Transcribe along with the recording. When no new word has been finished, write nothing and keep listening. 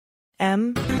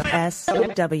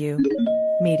MSW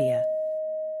Media.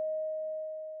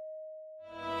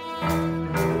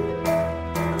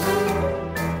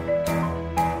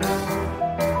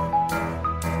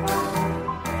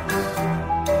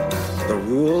 The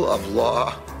rule of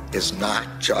law is not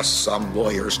just some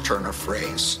lawyer's turn of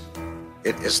phrase.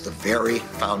 It is the very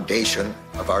foundation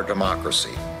of our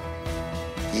democracy.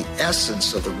 The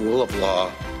essence of the rule of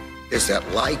law is that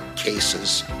like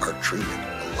cases are treated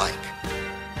alike.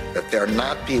 That there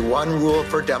not be one rule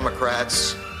for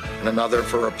Democrats and another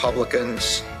for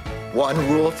Republicans, one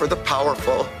rule for the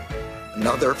powerful,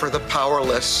 another for the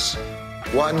powerless,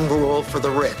 one rule for the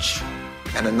rich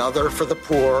and another for the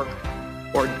poor,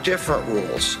 or different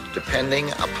rules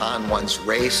depending upon one's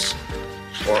race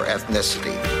or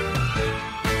ethnicity.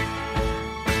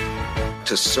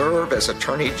 To serve as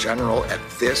Attorney General at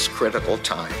this critical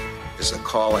time is a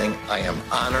calling I am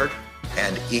honored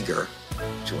and eager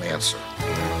to answer.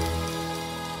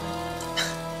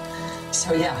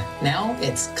 So yeah, now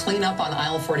it's clean up on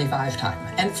aisle 45 time.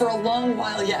 And for a long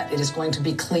while yet, it is going to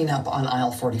be clean up on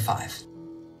aisle 45.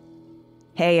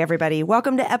 Hey, everybody.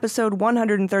 Welcome to episode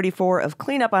 134 of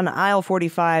Clean Up on Aisle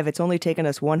 45. It's only taken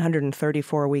us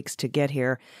 134 weeks to get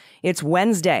here. It's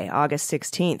Wednesday, August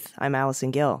 16th. I'm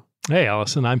Allison Gill. Hey,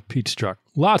 Allison. I'm Pete Strzok.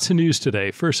 Lots of news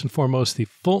today. First and foremost, the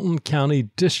Fulton County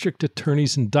District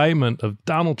Attorney's indictment of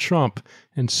Donald Trump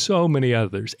and so many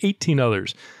others, 18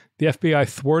 others. The FBI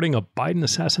thwarting a Biden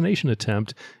assassination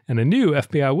attempt and a new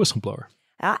FBI whistleblower.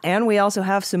 And we also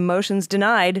have some motions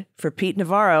denied for Pete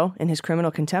Navarro in his criminal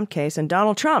contempt case and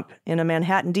Donald Trump in a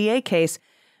Manhattan DA case.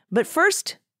 But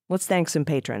first, let's thank some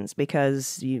patrons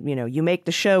because, you make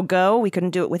the show go. We couldn't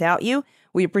do it without you.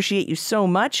 We appreciate you so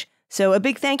much. So a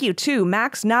big thank you to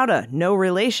Max Nauta, no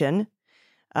relation.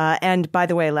 And by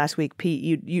the way, last week, Pete,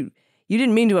 you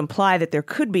didn't mean to imply that there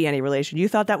could be any relation. You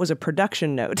thought that was a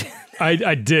production note.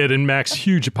 I did. And Max,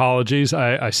 huge apologies.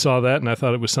 I saw that and I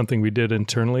thought it was something we did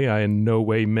internally. I in no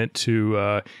way meant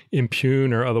to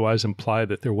impugn or otherwise imply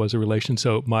that there was a relation.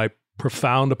 So my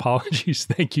profound apologies.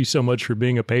 Thank you so much for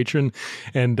being a patron.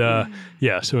 And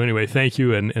so anyway, thank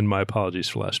you. And my apologies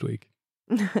for last week.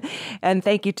 And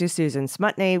thank you to Susan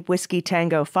Smutney, Whiskey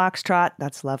Tango Foxtrot.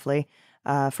 That's lovely.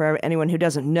 For anyone who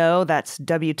doesn't know, that's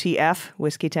WTF,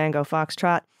 Whiskey Tango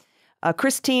Foxtrot.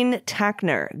 Christine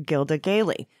Tackner, Gilda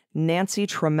Gailey, Nancy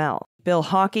Trammell, Bill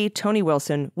Hockey, Tony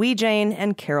Wilson, Wee Jane,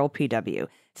 and Carol PW.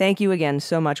 Thank you again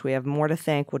so much. We have more to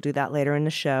thank. We'll do that later in the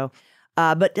show.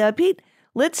 But Pete,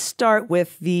 let's start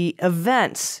with the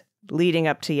events leading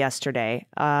up to yesterday,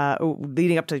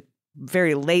 leading up to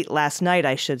very late last night,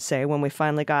 I should say, when we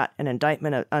finally got an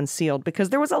indictment unsealed, because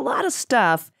there was a lot of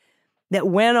stuff that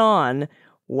went on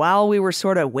while we were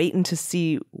sort of waiting to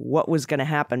see what was going to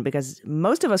happen, because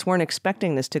most of us weren't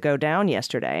expecting this to go down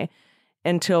yesterday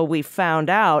until we found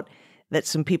out that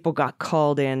some people got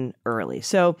called in early.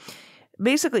 So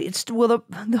basically,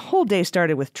 the whole day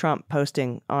started with Trump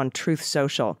posting on Truth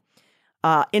Social,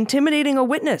 intimidating a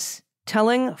witness,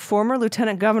 telling former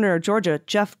Lieutenant Governor of Georgia,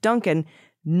 Jeff Duncan,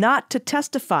 not to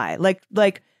testify,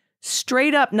 like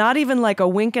straight up, not even like a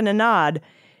wink and a nod,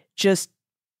 just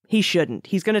he shouldn't.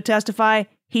 He's going to testify.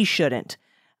 He shouldn't.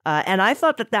 And I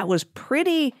thought that was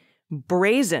pretty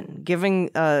brazen, given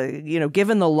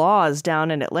the laws down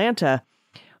in Atlanta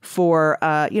for,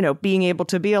 being able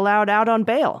to be allowed out on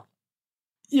bail.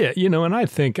 Yeah, and I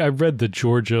think I read the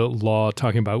Georgia law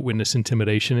talking about witness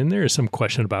intimidation, and there is some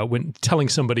question about when telling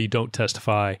somebody don't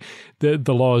testify. The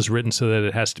law is written so that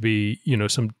it has to be,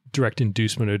 some direct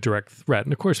inducement or direct threat.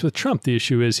 And of course, with Trump, the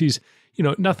issue is he's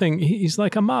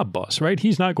like a mob boss, right?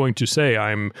 He's not going to say,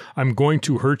 I'm going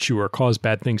to hurt you or cause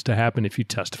bad things to happen if you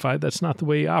testify. That's not the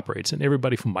way he operates. And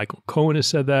everybody from Michael Cohen has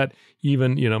said that.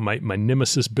 Even, my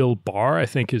nemesis, Bill Barr, I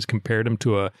think has compared him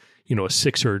to a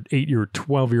 6 or 8 or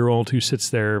 12-year-old who sits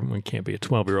there, well, it can't be a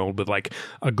 12-year-old, but like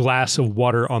a glass of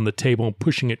water on the table,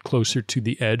 pushing it closer to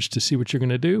the edge to see what you're going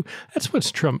to do. That's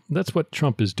what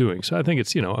Trump is doing. So I think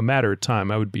it's, a matter of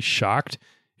time. I would be shocked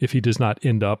if he does not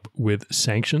end up with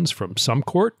sanctions from some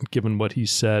court, given what he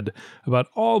said about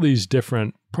all these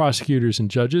different prosecutors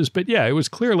and judges. But yeah, it was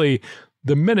clearly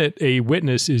the minute a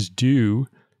witness is due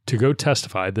to go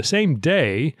testify, the same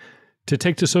day to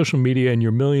take to social media and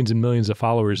your millions and millions of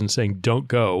followers and saying, don't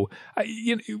go,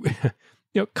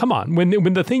 come on. When one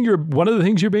of the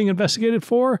things you're being investigated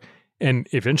for, and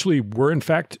eventually were in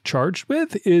fact charged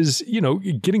with, is,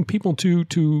 getting people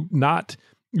to not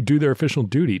do their official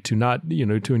duty, to not,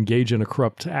 to engage in a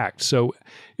corrupt act. So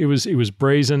it was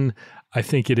brazen. I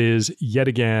think it is, yet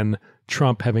again,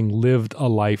 Trump having lived a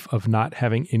life of not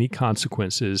having any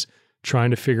consequences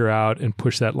trying to figure out and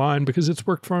push that line because it's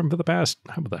worked for him for the past,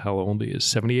 how the hell old he is,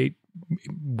 78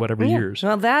 whatever years.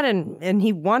 Well, that and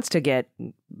he wants to get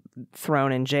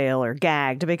thrown in jail or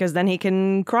gagged because then he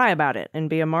can cry about it and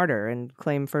be a martyr and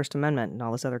claim First Amendment and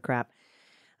all this other crap.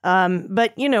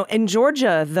 But, in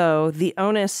Georgia, though, the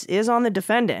onus is on the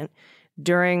defendant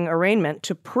during arraignment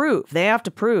to prove. They have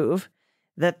to prove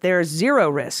that there's zero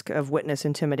risk of witness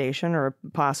intimidation or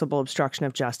possible obstruction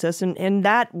of justice. And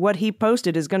that, what he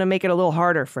posted, is going to make it a little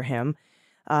harder for him.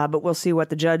 But we'll see what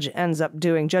the judge ends up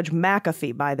doing. Judge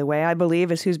McAfee, by the way, I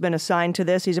believe, is who's been assigned to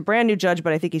this. He's a brand new judge,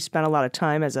 but I think he spent a lot of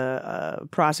time as a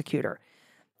prosecutor.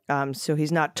 So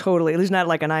he's not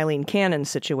like an Eileen Cannon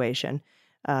situation,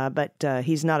 but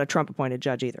he's not a Trump-appointed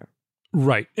judge either.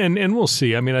 Right. And we'll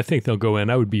see. I mean, I think they'll go in.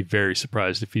 I would be very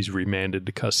surprised if he's remanded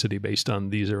to custody based on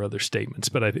these or other statements,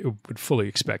 but I would fully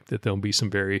expect that there'll be some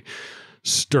very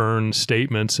stern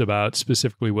statements about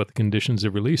specifically what the conditions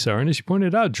of release are. And as you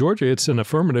pointed out, Georgia, it's an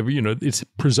affirmative, it's a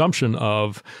presumption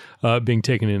of being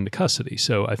taken into custody.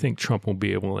 So I think Trump will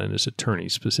be able, and his attorney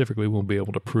specifically, will be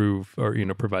able to prove or,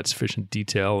 provide sufficient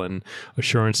detail and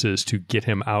assurances to get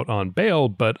him out on bail.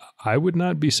 But I would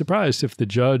not be surprised if the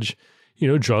judge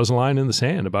draws a line in the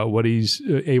sand about what he's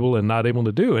able and not able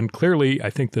to do. And clearly, I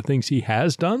think the things he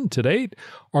has done to date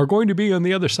are going to be on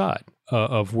the other side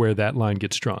of where that line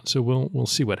gets drawn. So we'll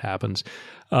see what happens.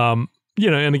 And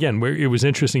again, it was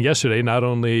interesting yesterday, not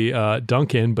only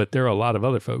Duncan, but there are a lot of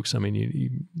other folks. I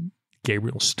mean,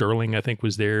 Gabriel Sterling, I think,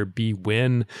 was there. B.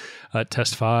 Wynn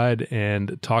testified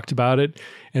and talked about it.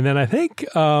 And then I think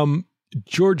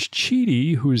George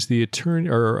Cheedy, who's the attorney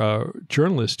or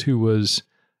journalist who was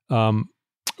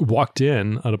walked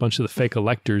in on a bunch of the fake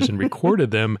electors and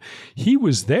recorded them. He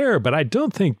was there, but I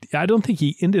don't think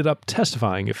he ended up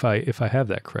testifying. If I have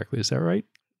that correctly, is that right?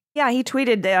 Yeah, he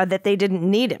tweeted that they didn't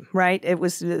need him. Right? It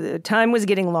was time was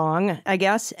getting long, I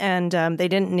guess, and they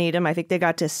didn't need him. I think they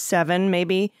got to 7,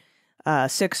 maybe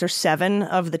 6 or 7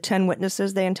 of the 10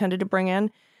 witnesses they intended to bring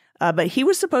in. But he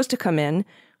was supposed to come in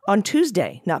on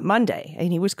Tuesday, not Monday,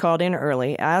 and he was called in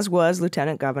early, as was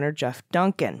Lieutenant Governor Jeff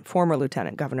Duncan, former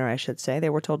Lieutenant Governor, I should say.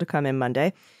 They were told to come in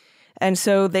Monday, and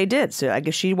so they did. So I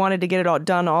guess she wanted to get it all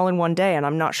done all in one day, and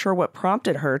I'm not sure what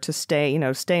prompted her to stay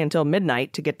until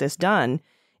midnight to get this done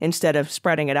instead of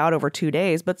spreading it out over 2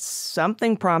 days, but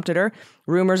something prompted her.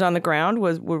 Rumors on the ground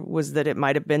was that it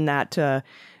might have been that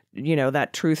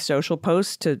that Truth Social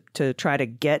post to try to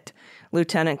get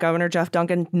Lieutenant Governor Jeff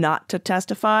Duncan not to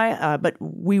testify, but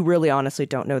we really honestly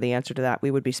don't know the answer to that.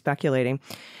 We would be speculating.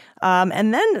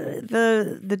 And then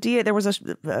the DA, there was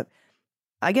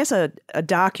a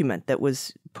document that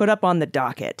was put up on the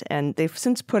docket, and they've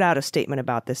since put out a statement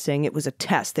about this, saying it was a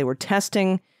test. They were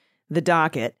testing the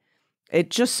docket. It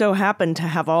just so happened to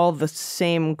have all the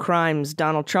same crimes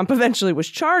Donald Trump eventually was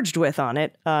charged with on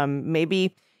it.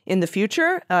 Maybe in the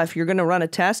future, if you're going to run a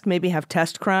test, maybe have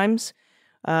test crimes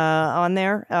on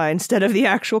there instead of the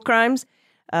actual crimes,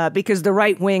 because the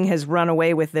right wing has run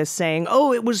away with this, saying,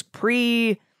 oh, it was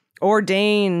preordained,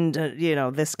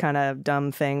 this kind of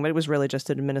dumb thing, but it was really just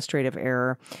an administrative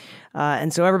error.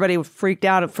 And so everybody freaked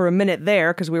out for a minute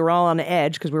there because we were all on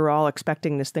edge because we were all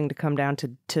expecting this thing to come down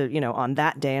to on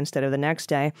that day instead of the next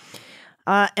day.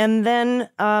 And then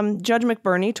Judge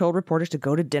McBurney told reporters to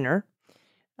go to dinner.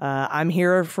 I'm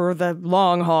here for the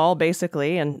long haul,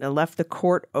 basically, and left the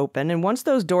court open. And once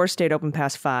those doors stayed open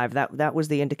past 5, that was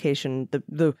the indication.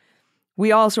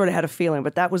 We all sort of had a feeling,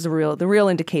 but that was the real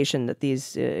indication that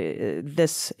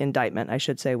this indictment, I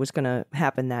should say, was going to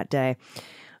happen that day.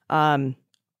 A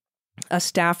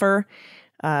staffer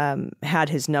had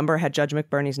Judge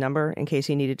McBurney's number in case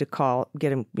he needed to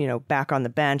get him, back on the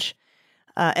bench.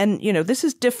 And this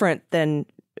is different than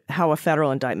how a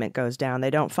federal indictment goes down. They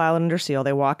don't file it under seal.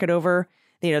 They walk it over.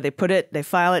 They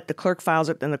file it, the clerk files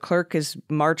it, then the clerk is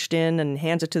marched in and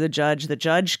hands it to the judge. The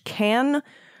judge they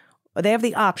have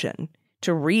the option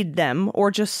to read them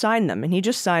or just sign them. And he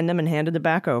just signed them and handed them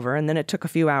back over. And then it took a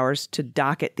few hours to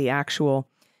docket the actual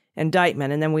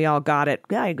indictment. And then we all got it,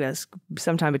 I guess,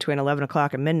 sometime between 11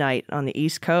 o'clock and midnight on the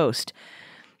East Coast.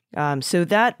 So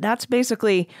that's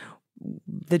basically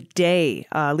the day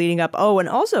leading up. Oh, and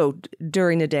also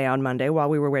during the day on Monday, while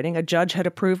we were waiting, a judge had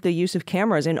approved the use of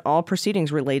cameras in all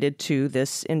proceedings related to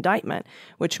this indictment,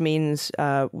 which means,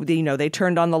 they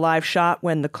turned on the live shot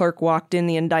when the clerk walked in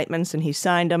the indictments and he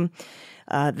signed them.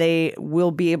 They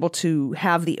will be able to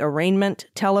have the arraignment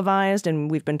televised, and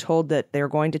we've been told that they're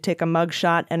going to take a mug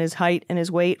shot and his height and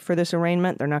his weight for this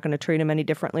arraignment. They're not going to treat him any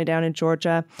differently down in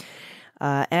Georgia.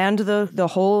 And the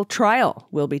whole trial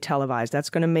will be televised. That's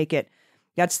going to make it,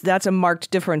 that's a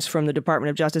marked difference from the Department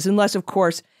of Justice, unless, of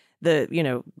course,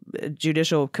 the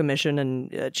Judicial Commission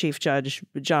and Chief Justice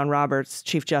John Roberts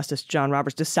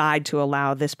decide to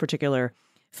allow this particular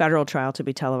federal trial to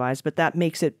be televised. But that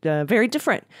makes it very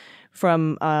different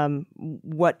from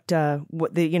what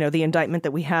the indictment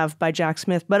that we have by Jack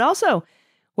Smith. But also,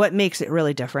 what makes it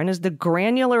really different is the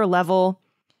granular level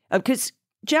of, because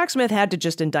Jack Smith had to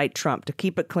just indict Trump to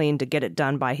keep it clean, to get it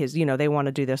done by his, they want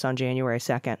to do this on January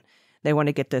 2nd. They want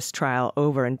to get this trial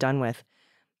over and done with.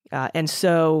 And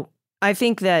so I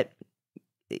think that,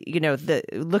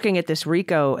 looking at this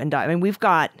RICO indictment,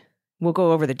 we'll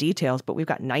go over the details, but we've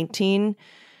got 19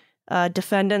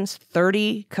 defendants,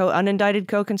 30 unindicted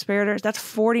co-conspirators. That's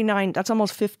 49. That's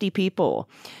almost 50 people.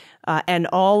 And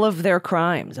all of their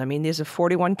crimes. I mean, these are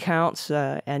 41 counts,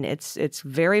 and it's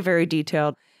very, very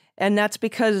detailed. And that's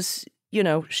because,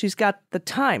 she's got the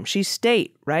time. She's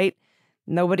state, right?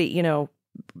 Nobody,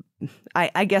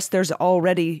 I guess there's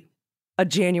already a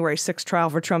January 6th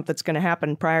trial for Trump that's going to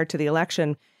happen prior to the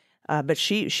election. But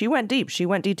she went deep. She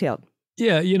went detailed.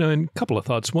 Yeah, and a couple of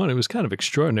thoughts. One, it was kind of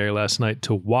extraordinary last night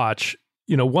to watch.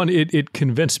 One, it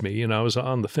convinced me. I was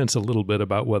on the fence a little bit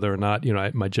about whether or not,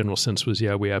 my general sense was,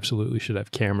 we absolutely should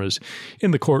have cameras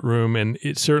in the courtroom. And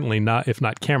it's certainly not, if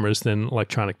not cameras, then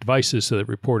electronic devices so that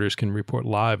reporters can report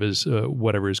live as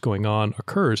whatever is going on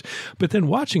occurs. But then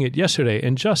watching it yesterday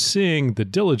and just seeing the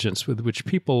diligence with which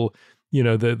people,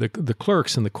 the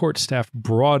clerks and the court staff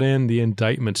brought in the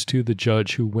indictments to the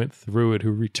judge who went through it,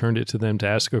 who returned it to them to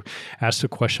ask a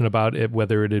question about it,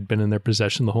 whether it had been in their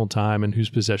possession the whole time and whose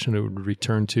possession it would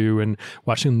return to, and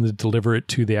watching them deliver it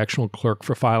to the actual clerk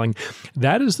for filing.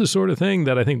 That is the sort of thing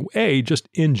that I think, just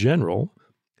in general,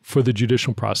 for the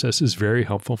judicial process is very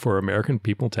helpful for American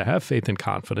people to have faith and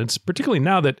confidence, particularly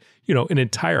now that, an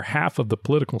entire half of the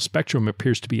political spectrum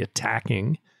appears to be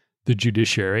attacking the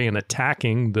judiciary and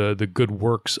attacking the good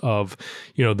works of,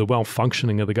 the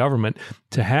well-functioning of the government.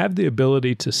 To have the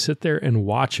ability to sit there and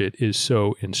watch it is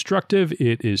so instructive.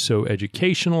 It is so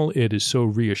educational. It is so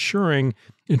reassuring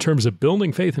in terms of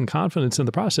building faith and confidence in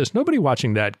the process. Nobody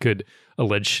watching that could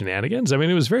allege shenanigans. I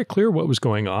mean, it was very clear what was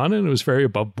going on, and it was very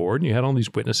above board, and you had all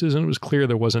these witnesses, and it was clear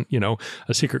there wasn't,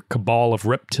 a secret cabal of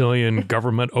reptilian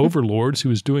government overlords who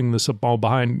was doing this all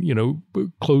behind,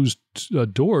 closed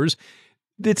doors.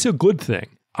 It's a good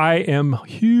thing. I am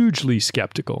hugely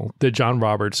skeptical that John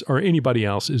Roberts or anybody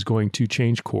else is going to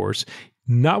change course,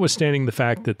 notwithstanding the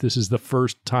fact that this is the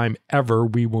first time ever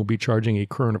we will be charging a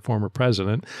current or former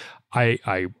president.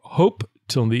 I hope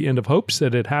till the end of hopes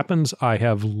that it happens. I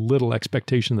have little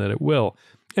expectation that it will.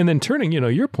 And then turning,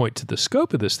 your point to the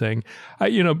scope of this thing,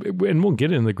 and we'll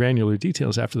get into the granular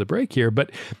details after the break here,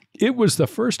 but it was the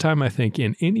first time, I think,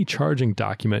 in any charging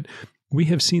document, we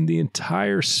have seen the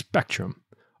entire spectrum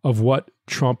of what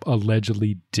Trump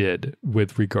allegedly did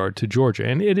with regard to Georgia.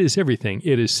 And it is everything.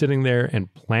 It is sitting there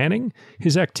and planning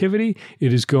his activity.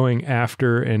 It is going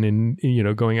after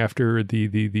going after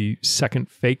the second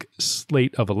fake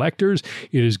slate of electors.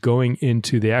 It is going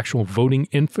into the actual voting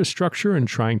infrastructure and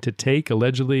trying to take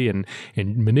allegedly and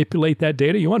manipulate that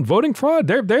data. You want voting fraud?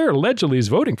 There allegedly is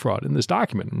voting fraud in this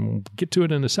document. And we'll get to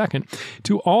it in a second.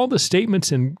 To all the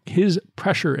statements and his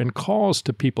pressure and calls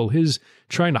to people, his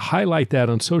trying to highlight that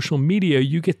on social media,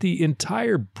 you get the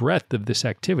entire breadth of this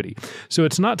activity. So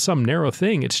it's not some narrow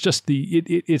thing. It's just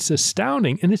it's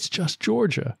astounding, and it's just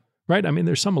Georgia, right? I mean,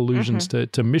 there's some allusions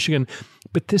to Michigan,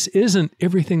 but this isn't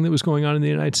everything that was going on in the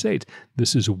United States.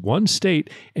 This is one state,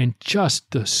 and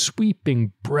just the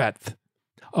sweeping breadth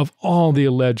of all the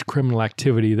alleged criminal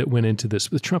activity that went into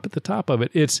this with Trump at the top of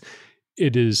it.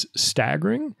 It is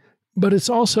staggering, but it's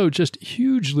also just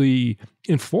hugely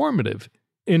informative.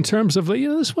 In terms of,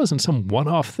 this wasn't some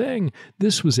one-off thing.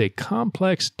 This was a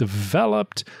complex,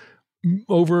 developed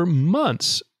over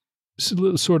months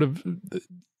sort of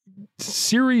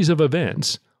series of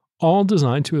events, all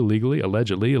designed to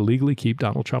allegedly illegally keep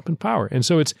Donald Trump in power. And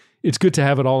so it's good to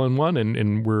have it all in one,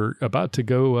 and we're about to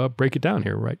go break it down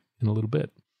here right in a little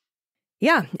bit.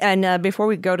 Yeah, and before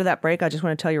we go to that break, I just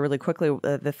want to tell you really quickly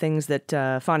the things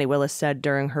that Fani Willis said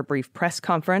during her brief press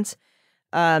conference.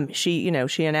 She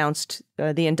announced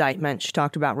the indictment. She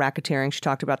talked about racketeering. She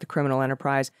talked about the criminal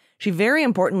enterprise. She very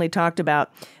importantly talked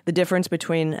about the difference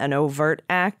between an overt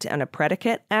act and a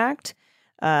predicate act,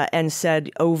 and said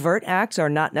overt acts are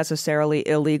not necessarily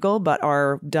illegal, but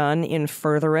are done in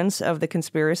furtherance of the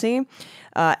conspiracy.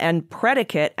 And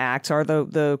predicate acts are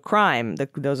the crime.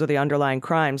 Those are the underlying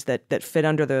crimes that fit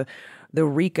under the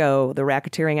RICO, the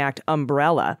Racketeering Act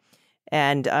umbrella.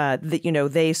 And,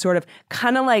 they sort of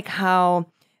kind of like how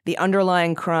the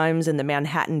underlying crimes in the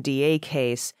Manhattan DA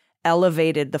case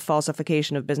elevated the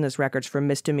falsification of business records from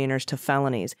misdemeanors to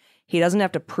felonies. He doesn't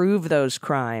have to prove those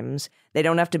crimes. They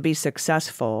don't have to be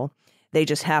successful. They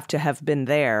just have to have been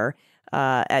there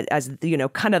as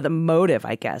kind of the motive,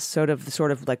 I guess, sort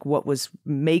of like what was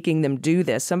making them do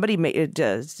this. Somebody made,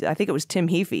 I think it was Tim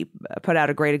Heafy, put out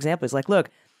a great example. It's like, look,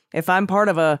 if I'm part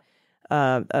of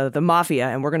the mafia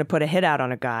and we're going to put a hit out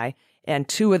on a guy, and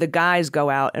two of the guys go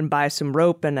out and buy some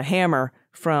rope and a hammer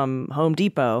from Home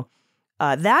Depot,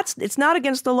 it's not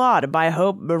against the law to buy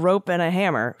a rope and a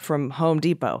hammer from Home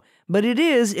Depot. But it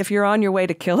is if you're on your way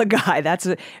to kill a guy.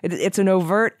 It's an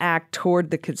overt act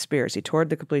toward the conspiracy, toward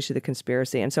the completion of the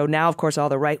conspiracy. And so now, of course, all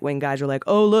the right-wing guys are like,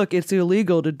 oh, look, it's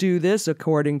illegal to do this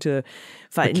according to...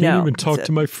 I can't even talk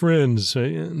to my friends.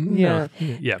 No.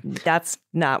 Yeah. That's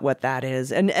not what that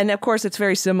is. And of course, it's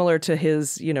very similar to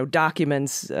his,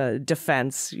 documents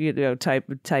defense,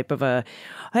 type of a,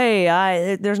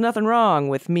 hey, there's nothing wrong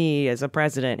with me as a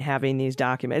president having these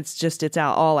documents. It's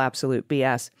all absolute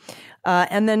BS.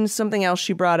 And then something else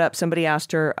she brought up, somebody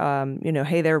asked her,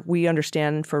 hey, we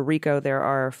understand for RICO there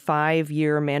are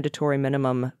 5-year mandatory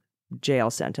minimum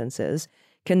jail sentences.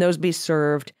 Can those be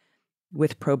served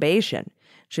with probation?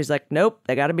 She's like, nope,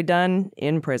 they got to be done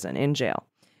in prison, in jail.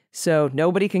 So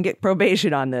nobody can get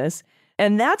probation on this.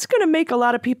 And that's going to make a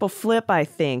lot of people flip, I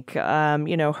think.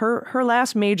 Her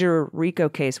last major RICO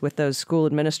case with those school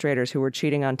administrators who were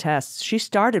cheating on tests, she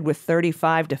started with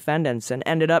 35 defendants and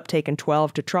ended up taking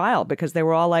 12 to trial because they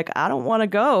were all like, I don't want to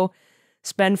go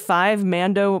spend 5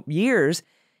 Mando years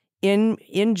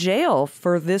in jail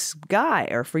for this guy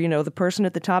or for, the person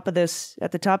at the top of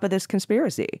this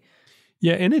conspiracy.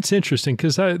 Yeah, and it's interesting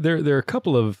because there are a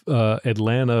couple of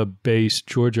Atlanta-based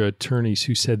Georgia attorneys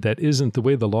who said that isn't the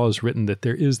way the law is written, that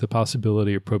there is the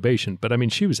possibility of probation. But I mean,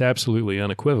 she was absolutely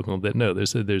unequivocal that no,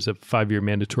 there's a 5-year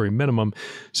mandatory minimum.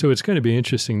 So it's going to be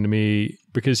interesting to me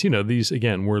because, these,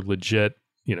 again, were legit,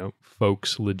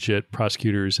 folks, legit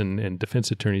prosecutors and defense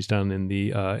attorneys down in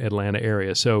the Atlanta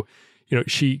area. So,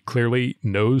 she clearly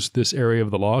knows this area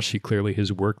of the law. She clearly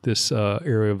has worked this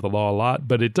area of the law a lot.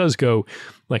 But it does go,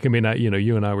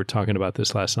 you and I were talking about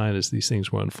this last night as these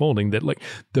things were unfolding, that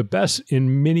the best,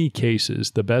 in many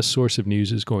cases, the best source of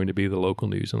news is going to be the local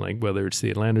news. And whether it's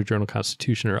the Atlanta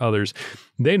Journal-Constitution or others,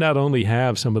 they not only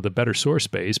have some of the better source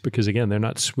base, because again, they're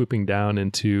not swooping down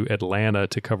into Atlanta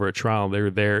to cover a trial.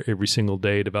 They're there every single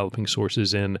day developing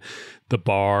sources in the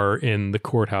bar, in the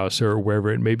courthouse, or wherever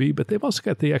it may be. But they've also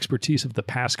got the expertise of the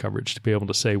past coverage to be able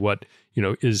to say what,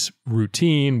 is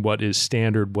routine, what is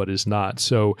standard, what is not.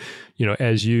 So,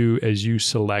 as you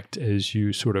select, as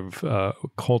you sort of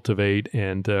cultivate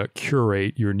and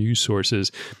curate your news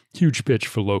sources, huge pitch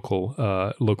for local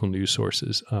news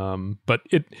sources. But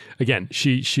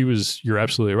she was, you're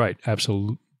absolutely right,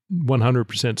 absolute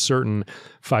 100% certain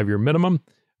 5-year minimum.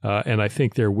 And I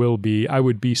think there will be, I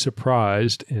would be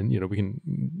surprised, and we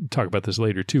can talk about this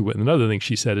later too, but another thing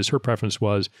she said is her preference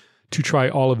was to try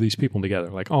all of these people together,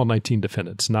 like all 19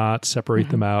 defendants, not separate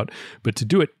them out, but to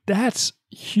do it. That's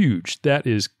huge. That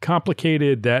is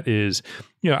complicated. That is,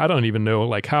 I don't even know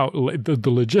how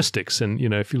the logistics. And,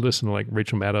 if you listen to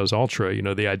Rachel Maddow's Ultra,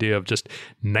 the idea of just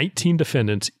 19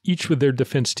 defendants, each with their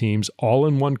defense teams, all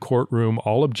in one courtroom,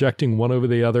 all objecting one over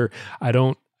the other.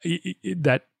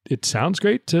 It sounds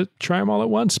great to try them all at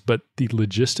once, but the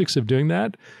logistics of doing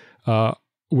that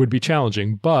would be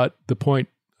challenging. But the point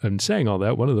I'm saying all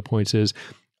that, one of the points is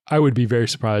I would be very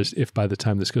surprised if by the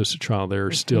time this goes to trial, there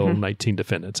are still 19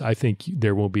 defendants. I think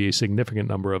there will be a significant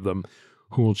number of them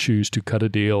who will choose to cut a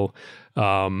deal.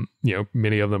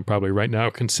 Many of them probably right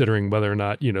now considering whether or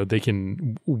not, they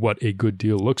can, what a good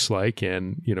deal looks like,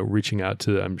 and, reaching out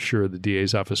to, I'm sure, the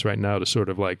DA's office right now to sort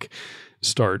of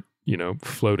start,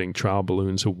 floating trial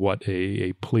balloons of what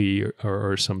a plea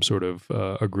or some sort of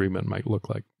agreement might look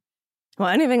like. Well,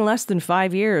 anything less than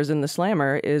 5 years in the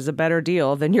slammer is a better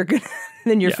deal than you're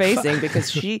facing,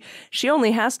 because she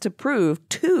only has to prove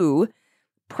 2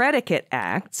 predicate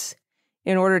acts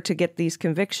in order to get these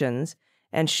convictions,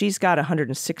 and she's got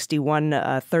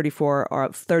 161, 34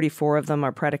 of them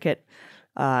are predicate,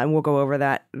 and we'll go over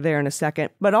that there in a second.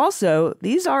 But also,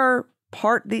 these are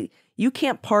you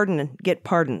can't get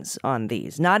pardons on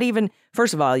these. Not even,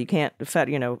 first of all, you can't,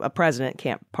 a president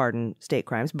can't pardon state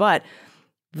crimes, but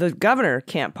the governor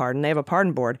can't pardon. They have a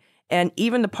pardon board. And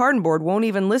even the pardon board won't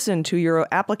even listen to your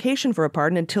application for a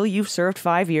pardon until you've served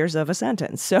 5 years of a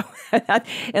sentence. So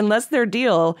unless their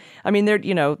deal, I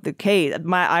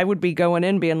would be going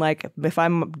in being like, if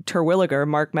I'm Terwilliger,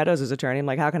 Mark Meadows' attorney, I'm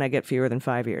like, how can I get fewer than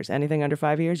 5 years? Anything under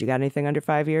 5 years? You got anything under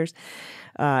 5 years?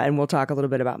 And we'll talk a little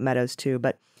bit about Meadows too.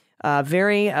 But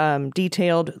very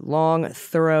detailed, long,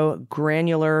 thorough,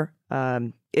 granular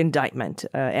indictment,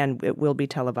 and it will be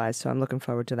televised. So I'm looking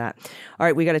forward to that. All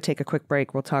right, we got to take a quick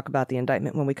break. We'll talk about the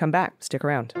indictment when we come back. Stick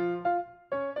around.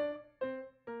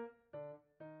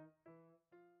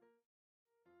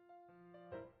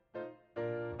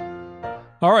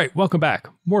 All right, welcome back.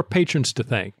 More patrons to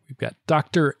thank. We've got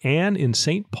Dr. Ann in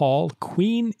St. Paul.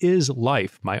 Queen is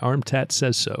life. My arm tat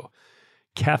says so.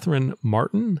 Catherine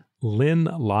Martin, Lynn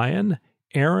Lyon,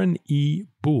 Aaron E.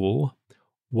 Boole,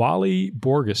 Wally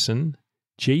Borgeson,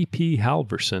 J.P.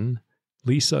 Halverson,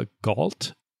 Lisa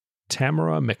Galt,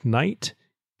 Tamara McKnight,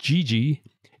 Gigi,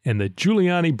 and the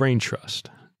Giuliani Brain Trust.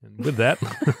 And with that,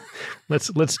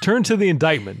 let's turn to the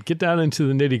indictment, get down into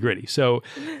the nitty-gritty. So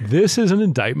this is an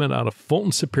indictment out of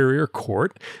Fulton Superior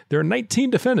Court. There are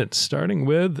 19 defendants, starting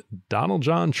with Donald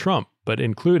John Trump, but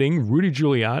including Rudy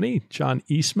Giuliani, John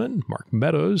Eastman, Mark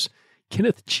Meadows,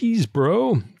 Kenneth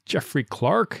Cheesebro, Jeffrey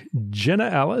Clark,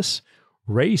 Jenna Ellis,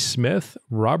 Ray Smith,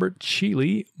 Robert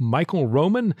Cheeley, Michael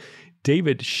Roman,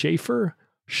 David Schaefer,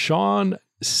 Sean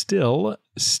Still,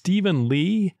 Stephen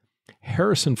Lee,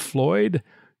 Harrison Floyd,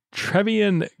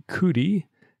 Trevian Cootie,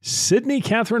 Sydney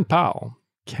Catherine Powell,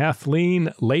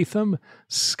 Kathleen Latham,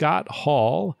 Scott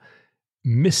Hall,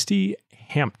 Misty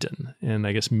Hampton. And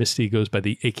I guess Misty goes by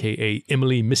the AKA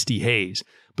Emily Misty Hayes.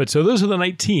 But so those are the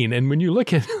 19. And when you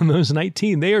look at those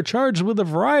 19, they are charged with a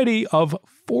variety of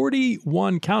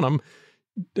 41, count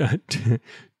them,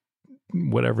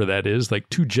 whatever that is, like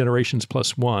 2 generations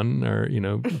plus 1, or,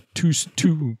 two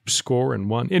score and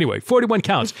 1. Anyway, 41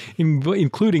 counts,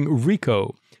 including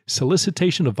RICO,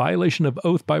 solicitation of violation of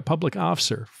oath by a public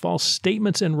officer, false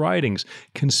statements and writings,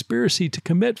 conspiracy to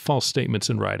commit false statements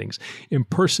and writings,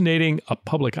 impersonating a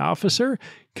public officer,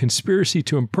 conspiracy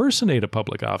to impersonate a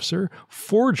public officer,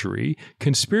 forgery,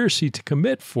 conspiracy to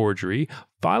commit forgery,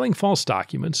 filing false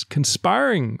documents,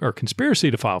 conspiracy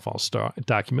to file false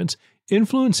documents,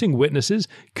 influencing witnesses,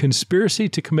 conspiracy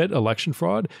to commit election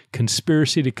fraud,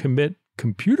 conspiracy to commit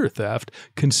computer theft,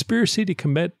 conspiracy to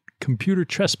commit computer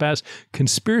trespass,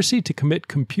 conspiracy to commit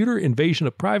computer invasion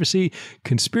of privacy,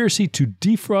 conspiracy to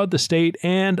defraud the state,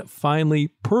 and finally,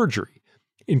 perjury.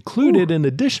 Included, in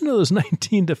addition to those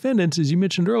 19 defendants, as you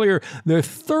mentioned earlier, there are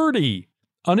 30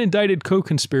 unindicted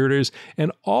co-conspirators,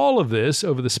 and all of this,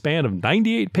 over the span of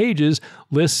 98 pages,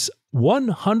 lists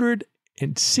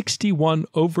 161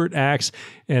 overt acts,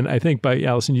 and I think by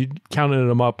Allison, you counted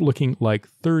them up, looking like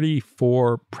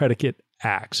 34 predicate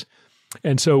acts.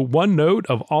 And so one note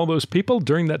of all those people,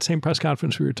 during that same press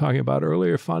conference we were talking about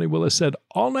earlier, Fani Willis said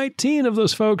all 19 of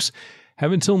those folks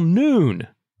have until noon,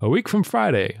 a week from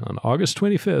Friday, on August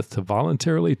 25th, to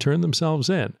voluntarily turn themselves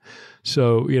in.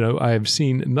 So, I have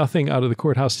seen nothing out of the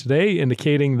courthouse today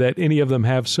indicating that any of them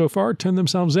have so far turned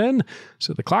themselves in.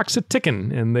 So the clock's a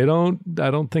ticking, and I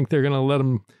don't think they're going to let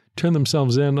them turn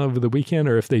themselves in over the weekend,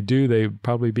 or if they do, they'd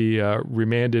probably be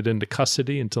remanded into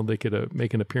custody until they could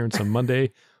make an appearance on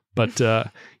Monday. But,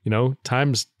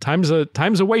 time's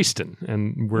a wasting,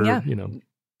 and we're,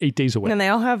 8 days away. And they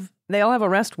all have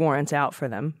arrest warrants out for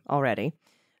them already.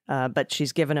 But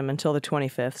she's given him until the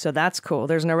 25th. So that's cool.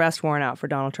 There's an arrest warrant out for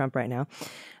Donald Trump right now.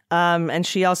 And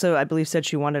she also, I believe, said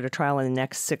she wanted a trial in the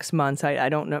next 6 months. I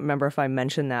don't remember if I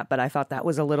mentioned that, but I thought that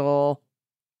was a little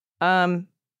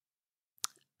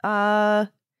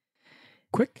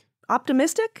quick,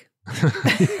 optimistic.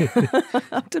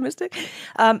 Optimistic.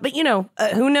 But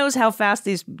who knows how fast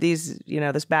these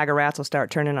this bag of rats will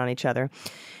start turning on each other.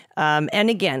 And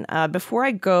again, before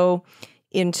I go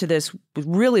into this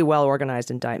really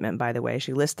well-organized indictment, by the way,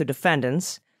 she lists the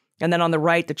defendants, and then on the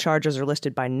right, the charges are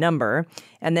listed by number,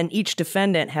 and then each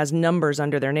defendant has numbers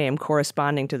under their name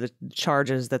corresponding to the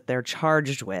charges that they're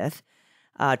charged with.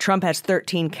 Trump has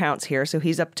 13 counts here, so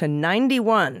he's up to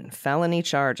 91 felony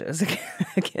charges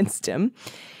against him.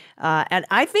 And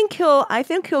I think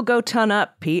he'll go ton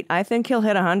up, Pete. I think he'll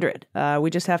hit 100. We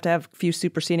just have to have a few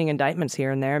superseding indictments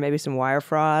here and there, maybe some wire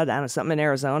fraud, I don't know, something in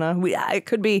Arizona. It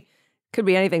could be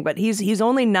anything, but he's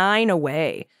only 9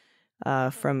 away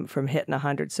from hitting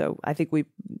 100. So I think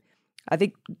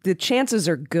the chances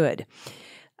are good.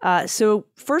 So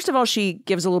first of all, she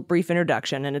gives a little brief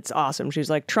introduction, and it's awesome. She's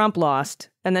like, Trump lost,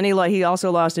 and then he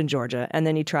also lost in Georgia, and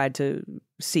then he tried to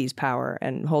seize power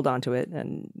and hold on to it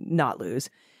and not lose.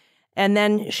 And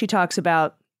then she talks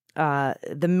about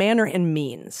the manner and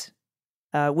means,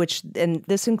 and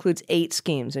this includes 8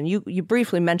 schemes. And you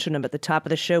briefly mentioned them at the top of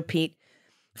the show, Pete.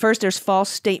 First, there's false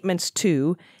statements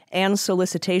to and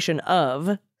solicitation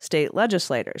of state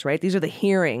legislators, right? These are the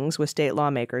hearings with state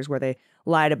lawmakers where they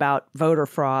lied about voter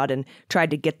fraud and tried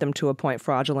to get them to appoint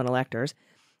fraudulent electors.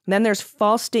 And then there's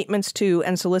false statements to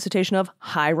and solicitation of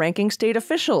high-ranking state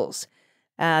officials.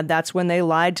 That's when they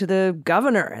lied to the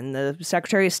governor and the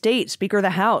Secretary of State, Speaker of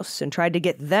the House, and tried to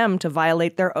get them to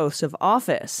violate their oaths of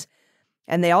office.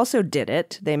 And they also did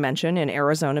it, they mention, in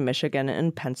Arizona, Michigan,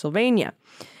 and Pennsylvania.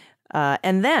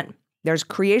 And then there's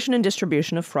creation and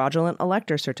distribution of fraudulent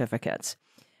elector certificates.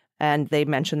 And they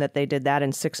mentioned that they did that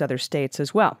in 6 other states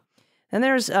as well. And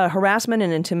there's harassment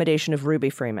and intimidation of Ruby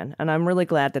Freeman. And I'm really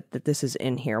glad that this is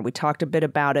in here. We talked a bit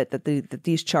about it, that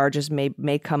these charges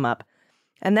may come up.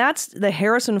 And that's the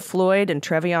Harrison Floyd and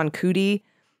Trevion Cootie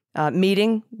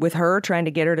meeting with her, trying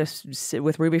to get her to,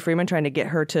 with Ruby Freeman, trying to get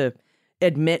her to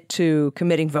admit to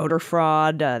committing voter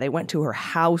fraud. They went to her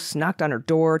house, knocked on her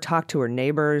door, talked to her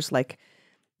neighbors, like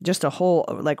just a whole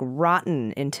like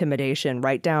rotten intimidation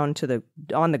right down to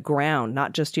on the ground,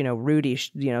 not just, Rudy,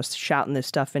 shouting this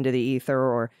stuff into the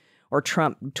ether or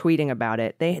Trump tweeting about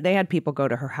it. They had people go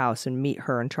to her house and meet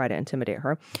her and try to intimidate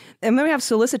her. And then we have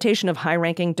solicitation of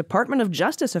high-ranking Department of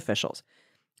Justice officials.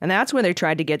 And that's when they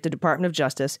tried to get the Department of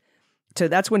Justice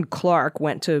that's when Clark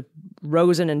went to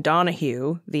Rosen and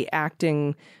Donahue, the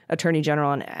acting attorney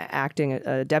general and acting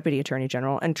deputy attorney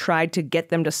general, and tried to get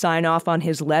them to sign off on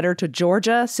his letter to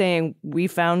Georgia saying, we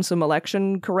found some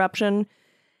election corruption.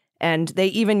 And they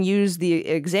even used the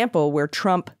example where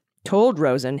Trump told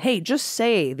Rosen, hey, just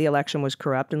say the election was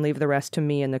corrupt and leave the rest to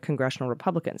me and the congressional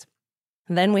Republicans.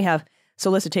 And then we have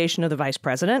solicitation of the vice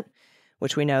president,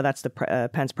 which we know that's the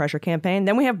Pence pressure campaign.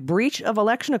 Then we have breach of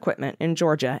election equipment in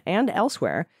Georgia and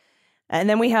elsewhere. And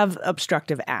then we have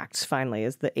obstructive acts, finally,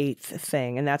 is the 8th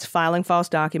thing. And that's filing false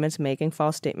documents, making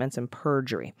false statements, and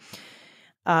perjury.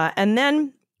 And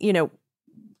then,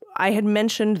 I had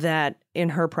mentioned that in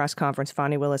her press conference,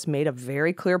 Fani Willis made a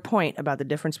very clear point about the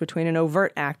difference between an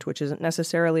overt act, which isn't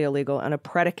necessarily illegal, and a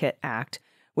predicate act,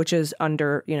 which is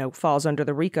falls under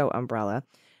the RICO umbrella.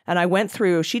 And I went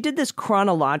through, she did this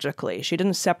chronologically. She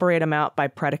didn't separate them out by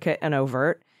predicate and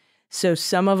overt. So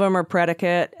some of them are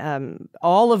predicate,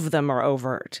 all of them are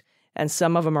overt, and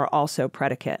some of them are also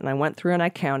predicate. And I went through and I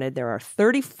counted, there are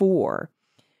 34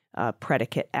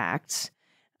 predicate acts.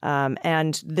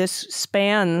 And this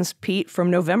spans, Pete,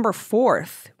 from November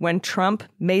 4th, when Trump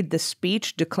made the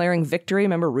speech declaring victory.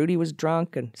 Remember, Rudy was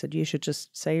drunk and said, you should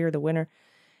just say you're the winner.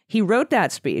 He wrote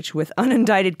that speech with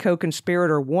unindicted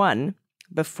co-conspirator 1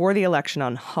 before the election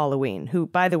on Halloween, who,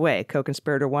 by the way,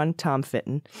 co-conspirator 1, Tom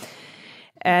Fitton.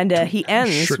 And he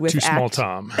ends with small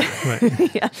Tom.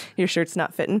 Right. Yeah, your shirt's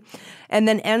not fitting. And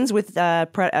then ends with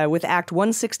Act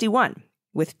 161,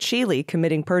 with Cheney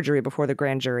committing perjury before the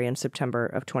grand jury in September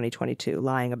of 2022,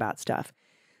 lying about stuff.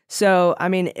 So, I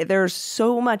mean, there's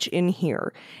so much in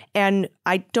here. And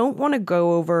I don't want to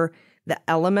go over the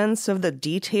elements of the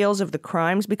details of the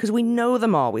crimes because we know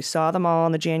them all. We saw them all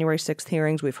in the January 6th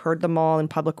hearings. We've heard them all in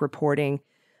public reporting.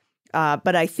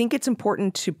 But I think it's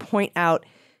important to point out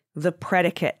the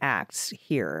predicate acts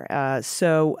here.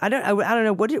 So I don't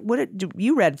know.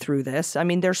 You read through this. I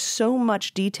mean, there's so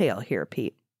much detail here,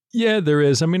 Pete. Yeah, there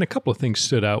is. I mean, a couple of things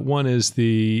stood out. One is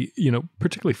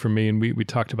particularly for me, and we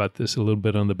talked about this a little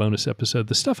bit on the bonus episode,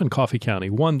 the stuff in Coffee County.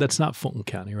 One, that's not Fulton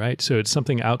County, right? So it's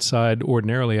something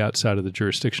ordinarily outside of the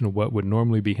jurisdiction of what would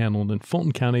normally be handled in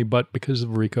Fulton County, but because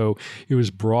of RICO, it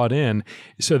was brought in.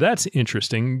 So that's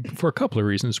interesting for a couple of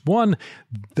reasons. One,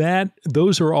 that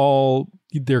those are all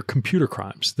they're computer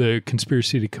crimes, the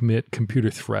conspiracy to commit computer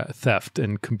theft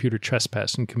and computer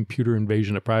trespass and computer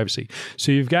invasion of privacy.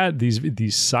 So you've got these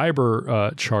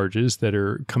cyber charges that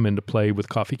are come into play with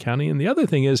Coffee County. And the other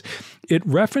thing is it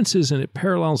references and it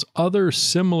parallels other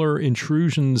similar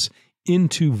intrusions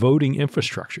into voting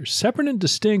infrastructure, separate and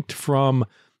distinct from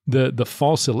the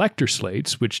false elector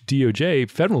slates, which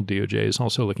federal DOJ is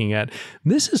also looking at.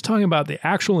 This is talking about the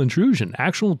actual intrusion,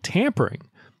 actual tampering.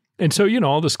 And so,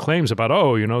 all this claims about,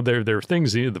 there are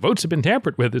things, the votes have been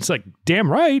tampered with. It's like,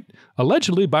 damn right,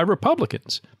 allegedly by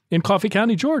Republicans in Coffee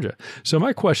County, Georgia. So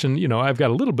my question, I've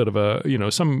got a little bit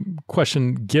of some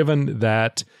question given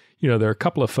that, there are a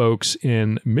couple of folks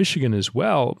in Michigan as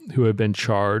well who have been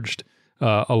charged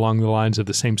along the lines of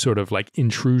the same sort of like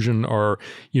intrusion or,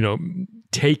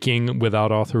 taking without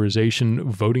authorization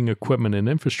voting equipment and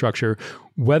infrastructure,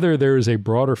 whether there is a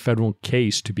broader federal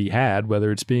case to be had,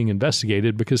 whether it's being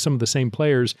investigated, because some of the same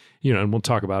players, and we'll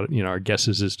talk about it, our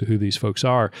guesses as to who these folks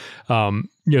are,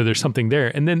 there's something there.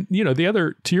 And then, the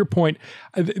other, to your point,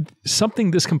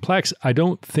 something this complex, I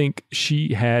don't think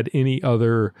she had any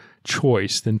other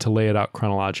choice than to lay it out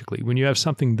chronologically. When you have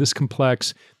something this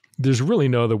complex, there's really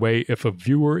no other way. If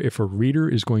a reader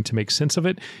is going to make sense of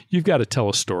it, you've got to tell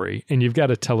a story, and you've got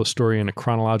to tell a story in a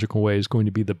chronological way is going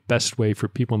to be the best way for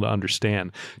people to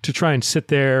understand. To try and sit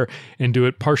there and do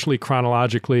it partially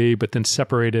chronologically, but then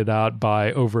separate it out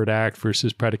by overt act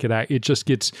versus predicate act, it just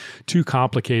gets too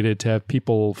complicated to have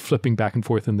people flipping back and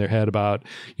forth in their head about,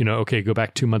 okay, go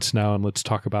back 2 months now and let's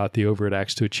talk about the overt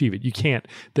acts to achieve it. You can't.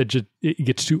 It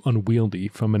gets too unwieldy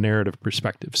from a narrative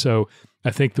perspective. So I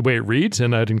think the way it reads,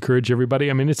 and I'd encourage everybody,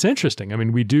 it's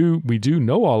interesting. We do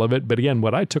know all of it, but again,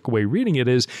 what I took away reading it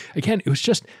is, again, it was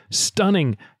just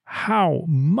stunning how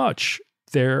much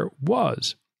there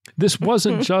was. This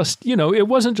wasn't just, it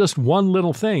wasn't just one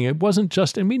little thing. It wasn't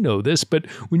just, and we know this, but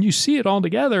when you see it all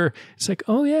together, it's like,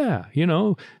 oh yeah,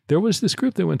 there was this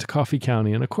group that went to Coffee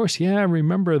County. And of course, yeah, I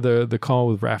remember the call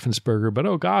with Raffensperger, but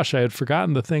oh gosh, I had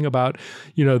forgotten the thing about,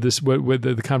 this, with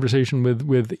the conversation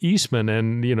with Eastman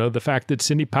and, the fact that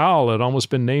Sidney Powell had almost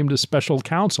been named as special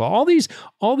counsel. All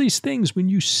these things, when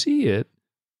you see it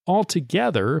all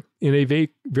together in a very,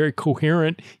 very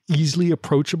coherent, easily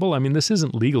approachable. This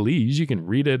isn't legalese. You can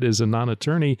read it as a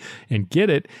non-attorney and get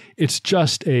it. It's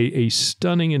just a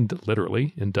stunning and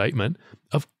literally indictment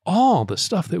of all the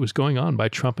stuff that was going on by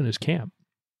Trump and his camp.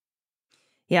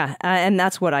 Yeah, and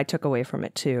that's what I took away from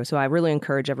it too. So I really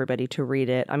encourage everybody to read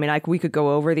it. We could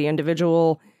go over the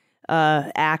individual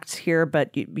acts here,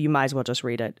 but you might as well just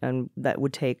read it, and that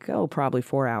would take probably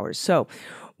 4 hours. So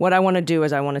what I want to do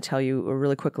is I want to tell you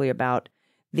really quickly about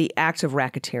the acts of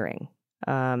racketeering,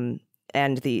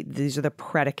 and these are the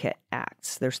predicate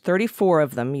acts. There's 34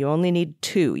 of them. You only need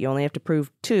 2. You only have to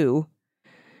prove 2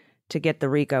 to get the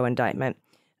RICO indictment.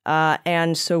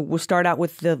 And so we'll start out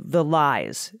with the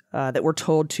lies that were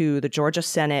told to the Georgia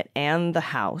Senate and the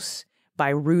House by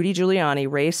Rudy Giuliani,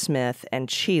 Ray Smith, and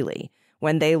Cheeley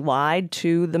when they lied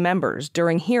to the members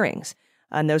during hearings.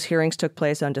 And those hearings took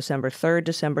place on December 3rd,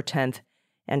 December 10th,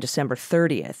 and December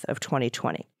 30th of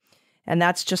 2020. And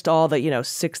that's just all the,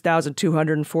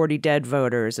 6,240 dead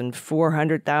voters and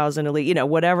 400,000,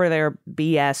 whatever their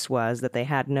BS was that they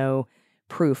had no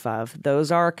proof of.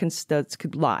 Those are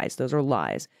lies. Those are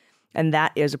lies. And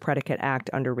that is a predicate act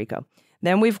under RICO.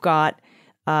 Then we've got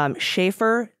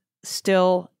Schaefer,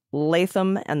 Still,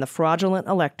 Latham, and the fraudulent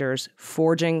electors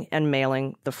forging and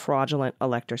mailing the fraudulent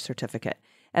elector certificate.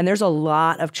 And there's a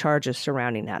lot of charges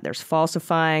surrounding that. There's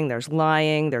falsifying, there's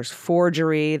lying, there's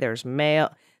forgery, there's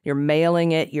mail. You're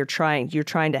mailing it. You're trying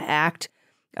to act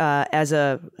as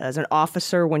an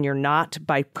officer when you're not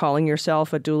by calling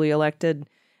yourself a duly elected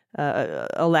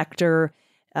elector.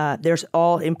 There's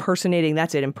all impersonating.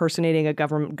 That's it. Impersonating a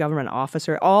government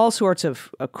officer. All sorts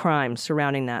of crimes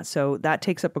surrounding that. So that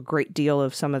takes up a great deal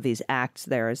of some of these acts.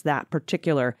 There is that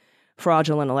particular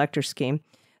fraudulent elector scheme.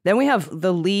 Then we have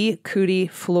the Lee, Cootie,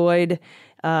 Floyd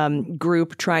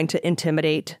group trying to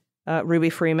intimidate Ruby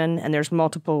Freeman, and there's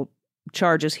multiple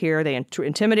charges here. They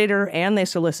intimidated her and they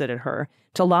solicited her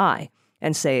to lie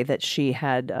and say that she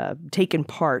had taken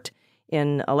part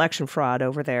in election fraud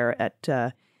over there at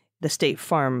the State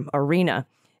Farm Arena.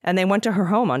 And they went to her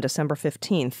home on December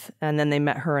 15th, and then they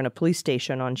met her in a police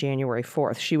station on January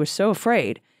 4th. She was so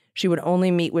afraid she would only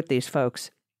meet with these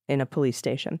folks in a police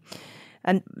station.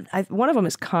 And one of them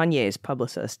is Kanye's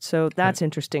publicist. So that's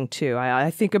interesting, too. I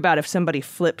think about if somebody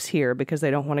flips here because they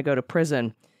don't want to go to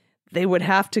prison, they would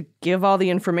have to give all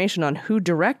the information on who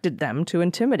directed them to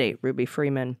intimidate Ruby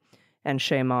Freeman and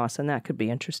Shay Moss, and that could be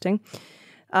interesting.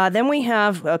 Then we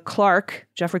have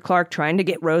Jeffrey Clark, trying to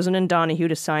get Rosen and Donahue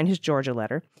to sign his Georgia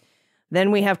letter.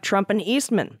 Then we have Trump and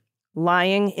Eastman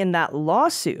lying in that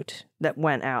lawsuit that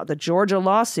went out, the Georgia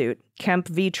lawsuit, Kemp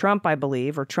v. Trump, I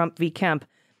believe, or Trump v. Kemp.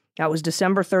 That was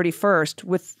December 31st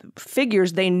with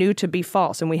figures they knew to be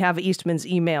false. And we have Eastman's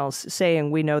emails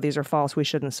saying, we know these are false. We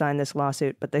shouldn't sign this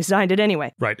lawsuit, but they signed it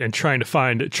anyway. Right. And trying to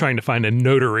find a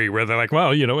notary where they're like,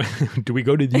 well, do we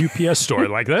go to the UPS store?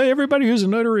 Like everybody who's a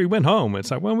notary went home.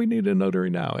 It's like, well, we need a notary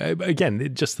now.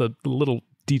 Again, just the little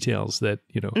details that,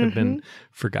 have been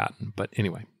forgotten. But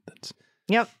anyway, that's.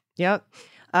 Yep.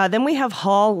 Then we have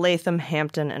Hall, Latham,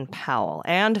 Hampton, and Powell,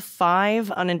 and 5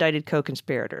 unindicted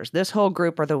co-conspirators. This whole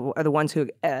group are the ones who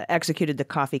executed the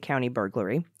Coffee County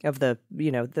burglary of the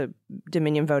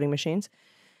Dominion voting machines.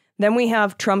 Then we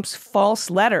have Trump's false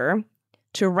letter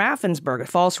to Raffensperger,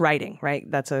 false writing, right?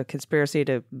 That's a conspiracy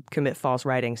to commit false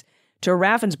writings, to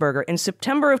Raffensperger in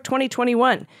September of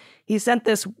 2021. He sent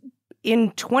this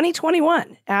in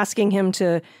 2021, asking him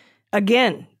to,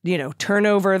 again,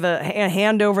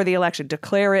 hand over the election,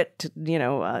 declare it,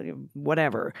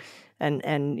 whatever,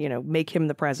 and make him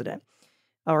the president,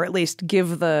 or at least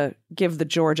give the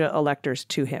Georgia electors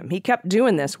to him. He kept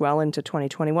doing this well into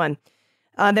 2021.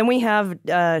 Then we have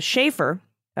Schaefer,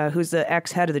 who's the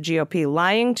ex-head of the GOP,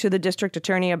 lying to the district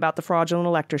attorney about the fraudulent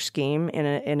elector scheme in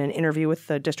an interview with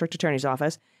the district attorney's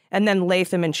office, and then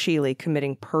Latham and Shealy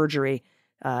committing perjury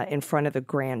in front of the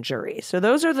grand jury. So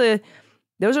those are the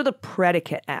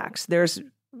predicate acts. There's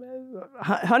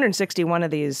 161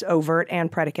 of these overt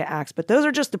and predicate acts, but those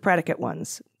are just the predicate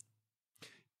ones.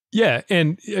 Yeah.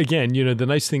 And again, the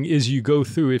nice thing is you go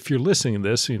through, if you're listening to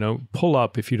this, pull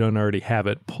up, if you don't already have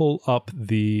it, pull up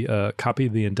the copy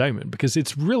of the indictment, because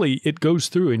it goes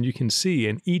through and you can see,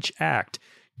 and each act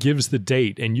gives the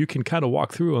date, and you can kind of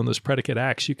walk through on those predicate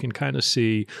acts. You can kind of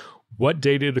see what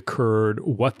date it occurred,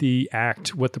 what the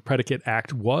predicate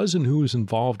act was, and who was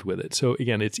involved with it. So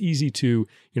again, it's easy to,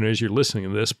 as you're listening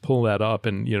to this, pull that up,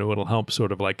 and, it'll help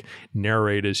sort of like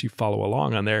narrate as you follow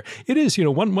along on there. It is,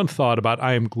 one thought about,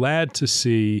 I am glad to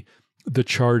see the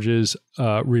charges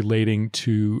relating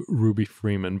to Ruby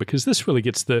Freeman, because this really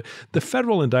gets the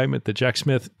federal indictment that Jack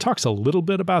Smith talks a little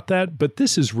bit about that, but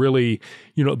this is really,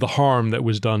 the harm that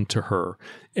was done to her.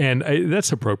 And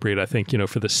that's appropriate, I think,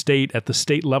 for the state, at the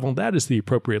state level, that is the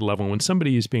appropriate level. When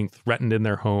somebody is being threatened in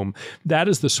their home, that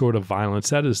is the sort of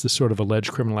violence, that is the sort of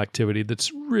alleged criminal activity that's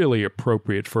really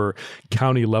appropriate for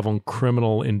county level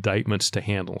criminal indictments to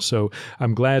handle. So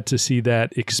I'm glad to see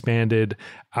that expanded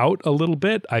out a little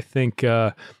bit. I think,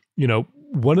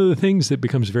 one of the things that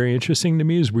becomes very interesting to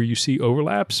me is where you see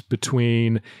overlaps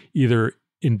between either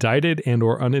indicted and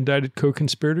or unindicted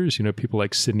co-conspirators, people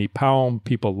like Sidney Powell,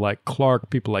 people like Clark,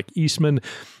 people like Eastman.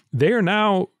 They are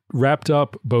now wrapped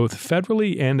up both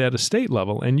federally and at a state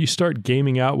level. And you start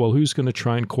gaming out, well, who's going to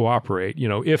try and cooperate?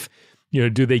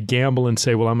 Do they gamble and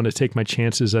say, well, I'm going to take my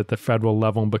chances at the federal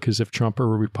level because if Trump or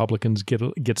Republicans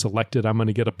gets elected, I'm going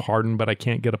to get a pardon, but I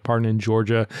can't get a pardon in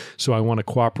Georgia, so I want to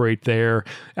cooperate there.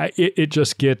 It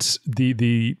just gets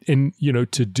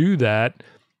to do that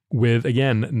with,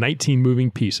 again, 19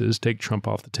 moving pieces, take Trump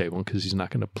off the table because he's not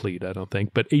going to plead, I don't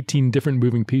think, but 18 different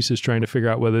moving pieces trying to figure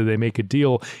out whether they make a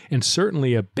deal, and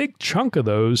certainly a big chunk of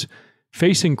those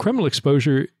facing criminal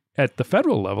exposure at the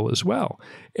federal level as well.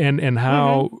 And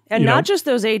how... Mm-hmm. And not just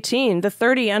those 18, the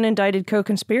 30 unindicted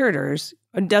co-conspirators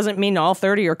doesn't mean all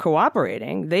 30 are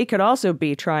cooperating. They could also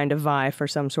be trying to vie for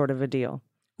some sort of a deal.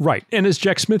 Right. And as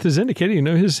Jack Smith has indicated,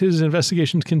 his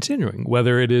investigation's continuing,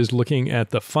 whether it is looking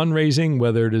at the fundraising,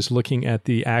 whether it is looking at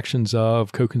the actions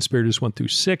of co-conspirators 1 through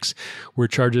 6, where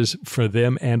charges for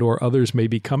them and or others may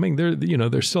be coming.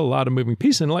 There's still a lot of moving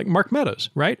pieces. And like Mark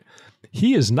Meadows, right?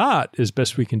 He is not, as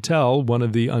best we can tell, one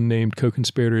of the unnamed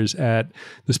co-conspirators at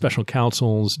the special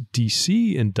counsel's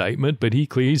D.C. indictment, but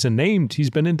he's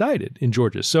been indicted in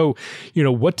Georgia. So,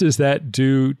 what does that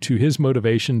do to his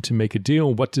motivation to make a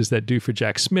deal? What does that do for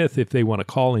Jack Smith if they want to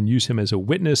call and use him as a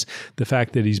witness? The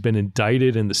fact that he's been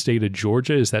indicted in the state of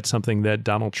Georgia, is that something that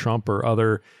Donald Trump or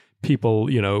other people,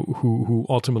 who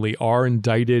ultimately are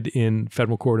indicted in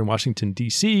federal court in Washington,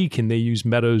 D.C., can they use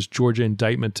Meadows' Georgia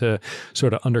indictment to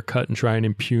sort of undercut and try and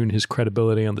impugn his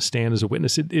credibility on the stand as a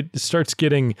witness? It starts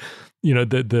getting,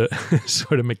 the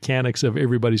sort of mechanics of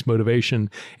everybody's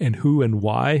motivation and who and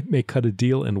why may cut a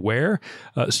deal and where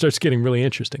starts getting really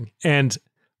interesting. And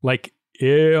like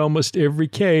almost every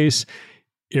case,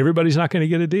 everybody's not going to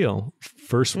get a deal.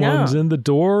 First ones in the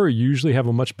door usually have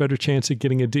a much better chance at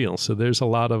getting a deal. So there's a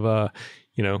lot of,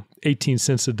 18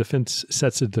 sets of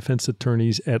defense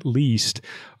attorneys at least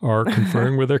are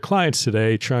conferring with their clients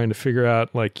today, trying to figure out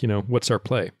what's our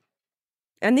play.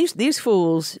 And these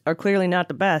fools are clearly not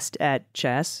the best at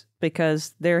chess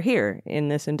because they're here in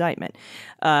this indictment.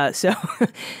 We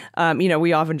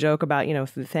often joke about,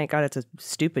 thank God it's a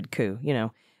stupid coup,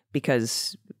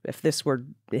 because if this were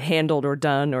handled or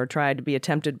done or tried to be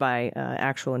attempted by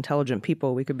actual intelligent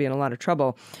people, we could be in a lot of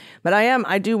trouble. But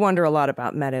I do wonder a lot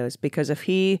about Meadows, because if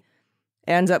he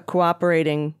ends up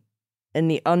cooperating in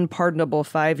the unpardonable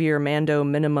 5-year Mando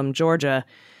minimum Georgia,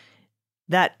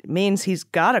 that means he's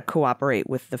got to cooperate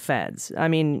with the feds. I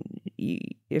mean,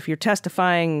 if you're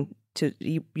testifying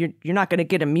you're not going to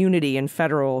get immunity in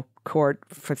federal court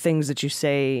for things that you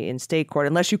say in state court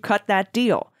unless you cut that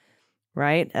deal.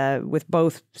 Right, with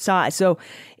both sides. So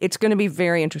it's going to be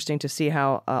very interesting to see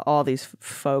how all these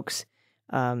folks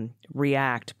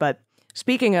react. But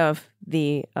speaking of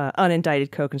the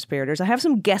unindicted co-conspirators, I have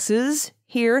some guesses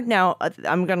here. Now,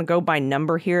 I'm going to go by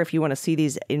number here. If you want to see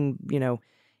these in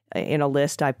a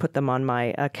list, I put them on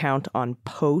my account on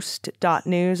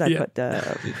post.news.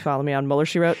 Follow me on Mueller,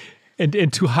 She Wrote.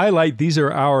 And to highlight, these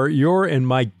are your and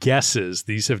my guesses.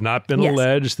 These have not been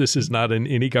alleged. This is not in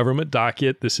any government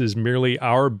docket. This is merely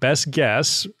our best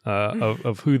guess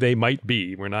of who they might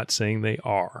be. We're not saying they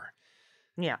are.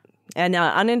 Yeah. And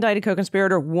unindicted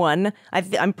co-conspirator 1,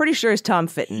 I'm pretty sure is Tom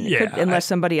Fitton, unless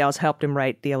somebody else helped him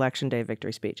write the Election Day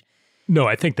victory speech. No,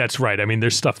 I think that's right. I mean,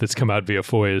 there's stuff that's come out via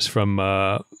FOIAs from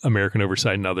American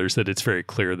Oversight and others that it's very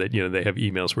clear that, they have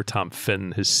emails where Tom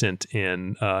Fitton has sent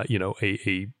in,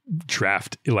 a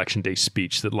draft Election Day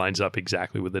speech that lines up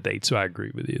exactly with the date. So I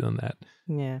agree with you on that.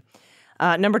 Yeah.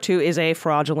 Number 2 is a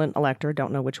fraudulent elector.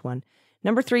 Don't know which one.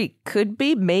 Number 3 could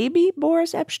be maybe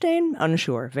Boris Epshteyn.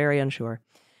 Unsure. Very unsure.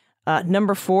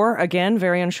 Number 4, again,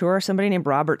 very unsure, somebody named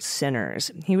Robert Sinners.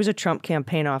 He was a Trump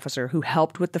campaign officer who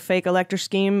helped with the fake elector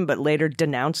scheme, but later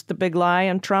denounced the big lie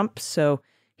on Trump. So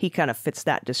he kind of fits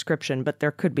that description, but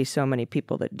there could be so many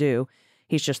people that do.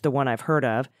 He's just the one I've heard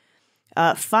of.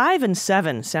 5 and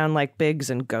 7 sound like Biggs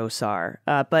and Gosar,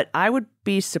 but I would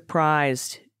be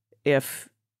surprised if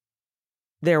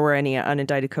there were any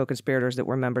unindicted co-conspirators that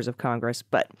were members of Congress,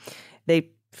 but they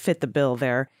fit the bill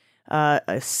there.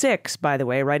 6, by the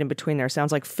way, right in between there,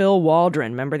 sounds like Phil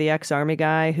Waldron. Remember the ex-Army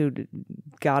guy who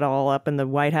got all up in the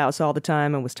White House all the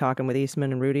time and was talking with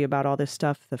Eastman and Rudy about all this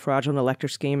stuff, the fraudulent elector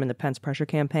scheme and the Pence pressure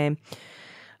campaign.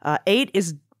 8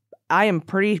 is, I am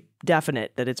pretty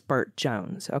definite that it's Burt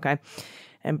Jones, okay?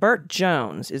 And Burt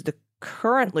Jones is the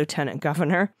current lieutenant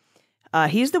governor.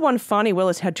 He's the one Fani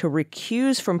Willis had to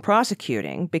recuse from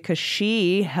prosecuting because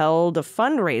she held a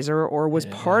fundraiser or was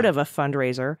part of a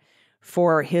fundraiser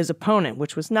for his opponent,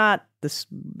 which was not the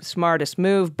smartest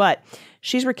move, but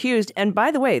she's recused. And by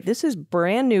the way, this is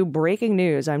brand new breaking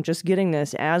news. I'm just getting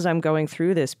this as I'm going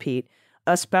through this, Pete.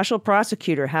 A special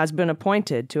prosecutor has been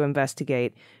appointed to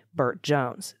investigate Burt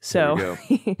Jones. So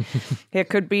it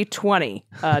could be 20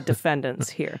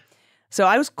 defendants here. So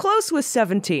I was close with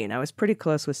 17. I was pretty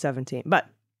close with 17. But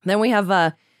then we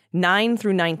have 9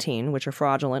 through 19, which are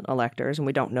fraudulent electors, and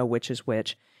we don't know which is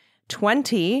which.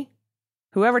 20...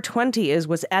 Whoever 20 is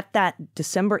was at that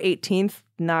December 18th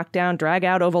knockdown,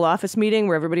 drag-out Oval Office meeting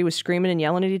where everybody was screaming and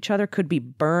yelling at each other. Could be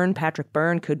Patrick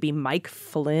Byrne, could be Mike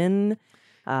Flynn.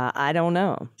 I don't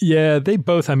know. Yeah, they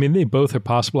both are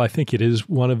possible. I think it is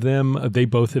one of them. They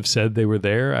both have said they were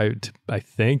there. I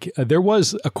think there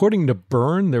was, according to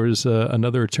Byrne, there was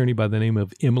another attorney by the name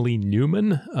of Emily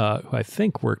Newman, who I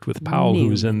think worked with Powell, who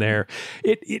was in there.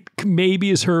 It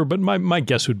maybe is her, but my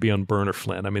guess would be on Byrne or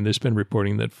Flynn. I mean, there's been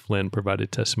reporting that Flynn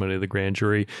provided testimony to the grand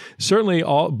jury. Certainly,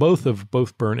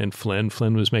 both Byrne and Flynn.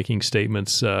 Flynn was making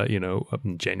statements, up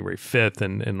on January 5th,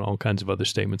 and all kinds of other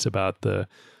statements about the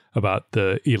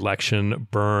election.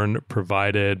 Byrne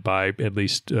provided, by at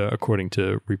least according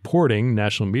to reporting,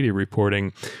 national media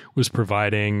reporting, was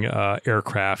providing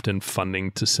aircraft and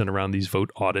funding to send around these vote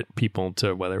audit people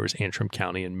to whether it was Antrim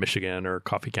County in Michigan or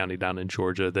Coffee County down in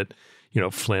Georgia, that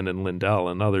Flynn and Lindell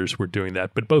and others were doing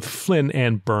that. But both Flynn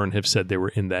and Byrne have said they were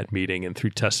in that meeting, and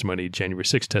through testimony, January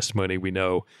 6th testimony, we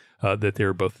know that they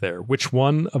were both there. Which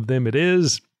one of them it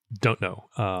is, don't know.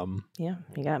 Yeah,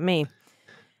 you got me.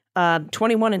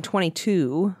 21 and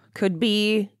 22 could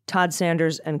be Todd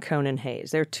Sanders and Conan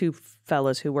Hayes. They're two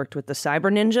fellas who worked with the cyber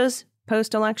ninjas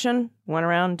post-election, went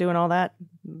around doing all that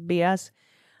BS.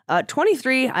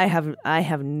 23, I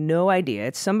have no idea.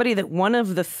 It's somebody that one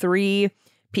of the 3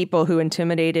 people who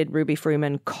intimidated Ruby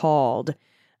Freeman called.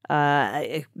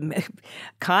 Kanye,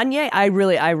 I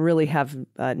really have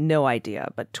no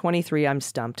idea. But 23, I'm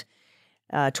stumped.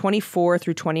 24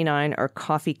 through 29 are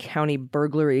Coffee County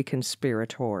burglary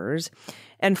conspirators.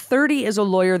 And 30 is a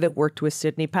lawyer that worked with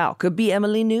Sidney Powell. Could be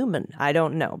Emily Newman. I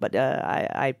don't know. But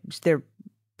they're,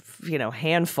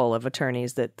 handful of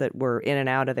attorneys that were in and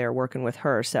out of there working with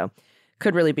her. So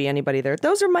could really be anybody there.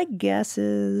 Those are my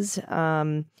guesses.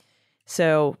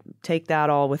 So take that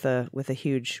all with a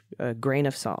huge grain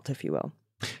of salt, if you will.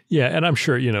 Yeah, and I'm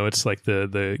sure, it's like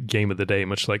the game of the day,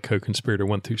 much like co-conspirator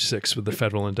 1 through 6 with the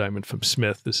federal indictment from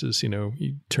Smith. This is,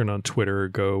 you turn on Twitter or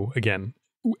go, again,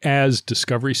 as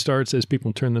discovery starts, as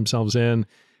people turn themselves in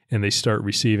and they start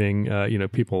receiving,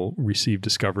 people receive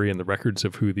discovery and the records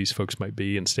of who these folks might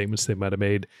be and statements they might have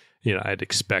made. I'd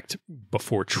expect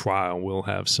before trial we'll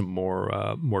have some more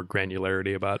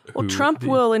granularity about who. Well, Trump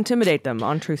will intimidate them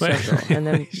on Truth Social, and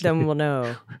then we'll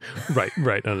know.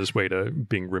 Right, on his way to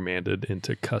being remanded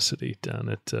into custody down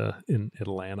at in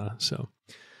Atlanta. So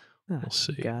we'll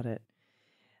see. Got it.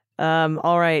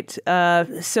 All right.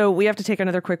 So we have to take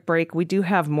another quick break. We do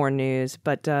have more news,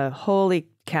 but holy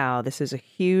cow, this is a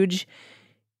huge,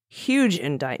 huge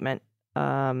indictment.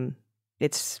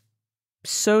 It's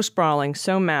so sprawling,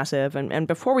 so massive. And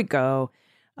before we go,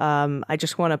 I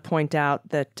just want to point out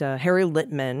that Harry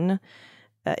Litman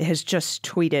has just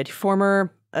tweeted,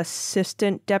 former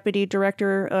assistant deputy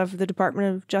director of the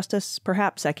Department of Justice,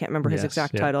 perhaps. I can't remember his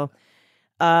exact title.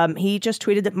 He just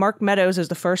tweeted that Mark Meadows is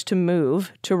the first to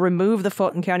remove the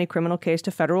Fulton County criminal case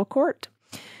to federal court.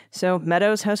 So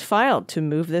Meadows has filed to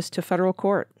move this to federal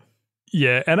court.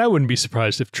 Yeah, and I wouldn't be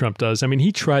surprised if Trump does. I mean,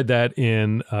 he tried that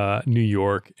in New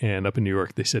York, and up in New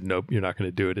York, they said, nope, you're not going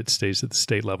to do it. It stays at the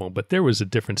state level. But there was a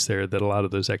difference there that a lot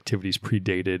of those activities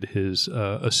predated his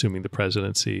assuming the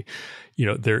presidency. You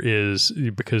know, there is,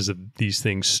 because of these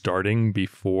things starting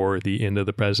before the end of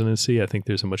the presidency, I think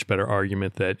there's a much better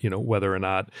argument that, you know, whether or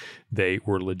not they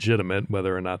were legitimate,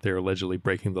 whether or not they're allegedly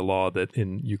breaking the law, that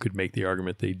you could make the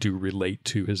argument they do relate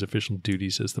to his official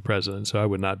duties as the president. So I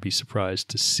would not be surprised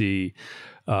to see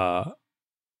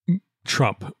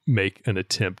Trump make an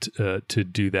attempt to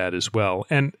do that as well.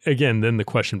 And again, then the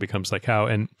question becomes like how,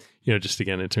 and, you know, just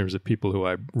again, in terms of people who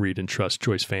I read and trust,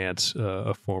 Joyce Vance,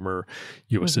 a former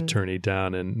U.S. attorney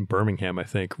down in Birmingham, I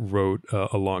think, wrote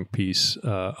a long piece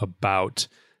about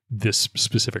this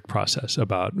specific process,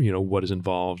 about, you know, what is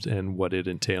involved and what it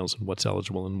entails and what's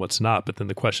eligible and what's not. But then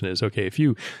the question is, okay,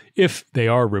 if they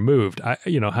are removed,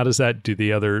 how does that, do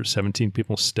the other 17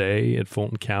 people stay at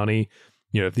Fulton County?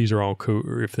 You know, if these are all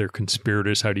if they're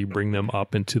conspirators, how do you bring them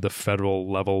up into the federal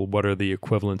level? What are the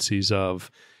equivalencies of,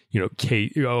 you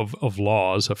know, of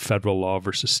laws, of federal law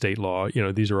versus state law? You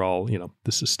know, these are all, you know,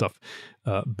 this is stuff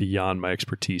beyond my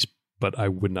expertise. But I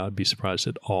would not be surprised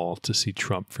at all to see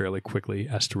Trump fairly quickly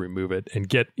asked to remove it and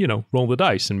get, you know, roll the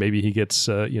dice. And maybe he gets,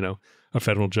 you know, a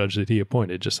federal judge that he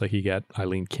appointed, just like he got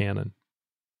Eileen Cannon.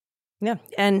 Yeah.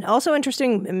 And also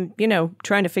interesting, you know,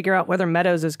 trying to figure out whether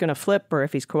Meadows is going to flip or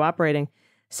if he's cooperating.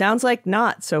 Sounds like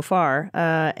not so far.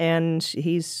 And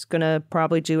he's going to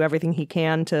probably do everything he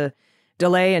can to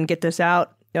delay and get this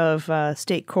out of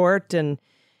state court and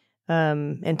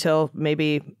until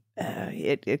maybe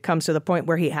it comes to the point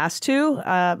where he has to,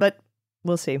 but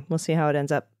we'll see. We'll see how it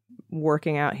ends up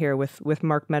working out here with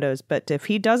Mark Meadows. But if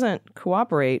he doesn't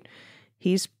cooperate,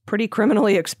 he's pretty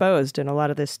criminally exposed in a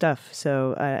lot of this stuff.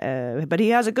 So, but he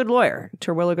has a good lawyer.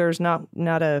 Terwilliger's not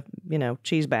a, you know,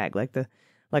 cheese bag like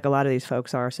a lot of these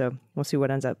folks are. So we'll see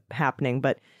what ends up happening.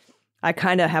 But I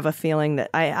kind of have a feeling that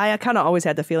I kind of always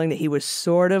had the feeling that he was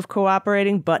sort of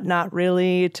cooperating, but not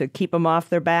really, to keep them off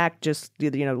their back, just,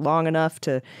 you know, long enough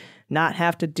to not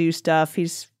have to do stuff.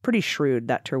 He's pretty shrewd,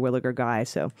 that Terwilliger guy.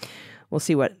 So we'll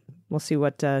see what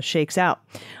shakes out.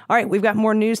 All right, we've got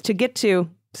more news to get to.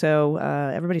 So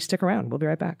everybody stick around. We'll be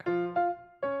right back.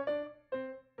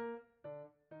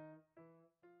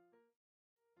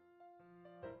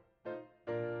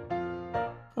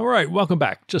 All right, welcome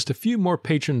back. Just a few more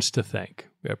patrons to thank.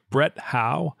 We have Brett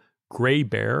Howe, Gray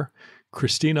Bear,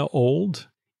 Christina Old,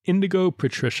 Indigo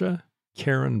Patricia,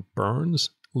 Karen Burns,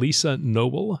 Lisa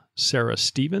Noble, Sarah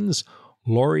Stevens,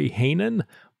 Lori Hainan,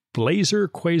 Blazer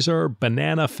Quasar,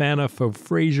 Banana Fana for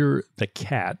Fraser the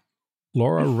Cat,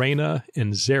 Laura Reyna,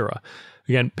 and Zara.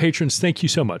 Again, patrons, thank you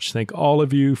so much. Thank all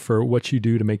of you for what you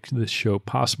do to make this show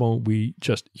possible. We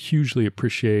just hugely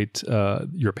appreciate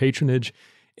your patronage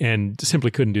and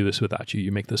simply couldn't do this without you.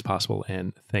 You make this possible,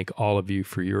 and thank all of you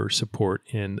for your support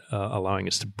in allowing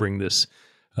us to bring this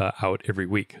out every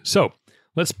week. So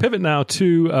let's pivot now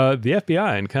to the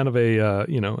FBI and kind of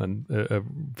a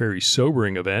very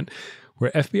sobering event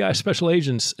where FBI special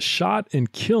agents shot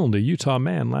and killed a Utah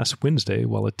man last Wednesday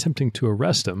while attempting to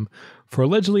arrest him for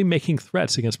allegedly making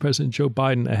threats against President Joe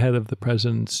Biden ahead of the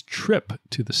president's trip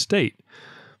to the state.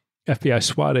 FBI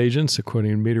SWAT agents,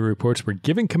 according to media reports, were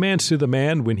giving commands to the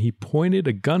man when he pointed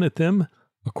a gun at them,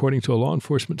 according to a law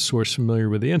enforcement source familiar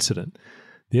with the incident.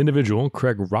 The individual,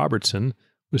 Craig Robertson,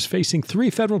 was facing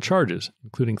 3 federal charges,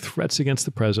 including threats against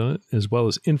the president, as well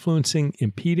as influencing,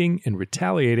 impeding, and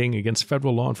retaliating against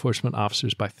federal law enforcement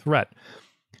officers by threat.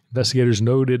 Investigators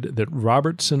noted that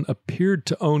Robertson appeared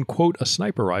to own, quote, a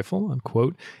sniper rifle,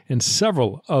 unquote, and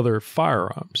several other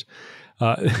firearms.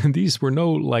 These were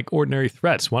no ordinary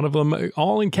threats. One of them,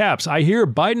 all in caps, "I hear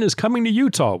Biden is coming to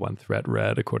Utah," one threat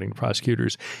read, according to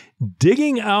prosecutors.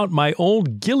 "Digging out my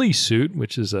old ghillie suit,"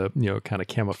 which is a kind of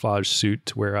camouflage suit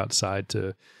to wear outside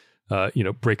to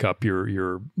break up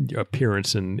your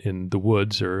appearance in the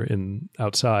woods or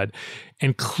outside,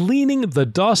 "and cleaning the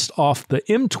dust off the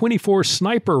M24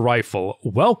 sniper rifle.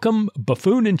 Welcome,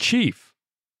 buffoon in chief."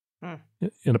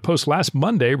 In a post last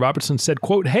Monday, Robertson said,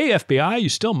 quote, "Hey, FBI, you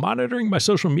still monitoring my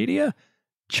social media?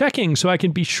 Checking so I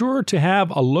can be sure to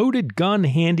have a loaded gun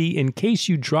handy in case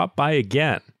you drop by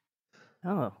again."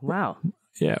 Oh, wow.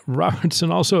 Yeah.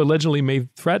 Robertson also allegedly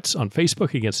made threats on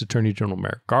Facebook against Attorney General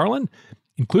Merrick Garland,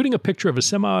 including a picture of a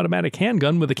semi-automatic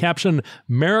handgun with the caption,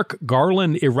 "Merrick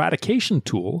Garland eradication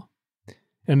tool,"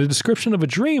 and a description of a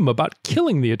dream about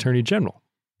killing the Attorney General.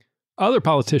 Other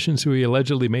politicians who he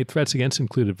allegedly made threats against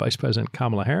included Vice President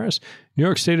Kamala Harris, New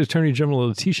York State Attorney General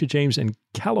Letitia James, and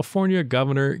California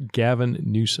Governor Gavin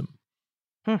Newsom.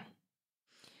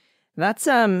 That's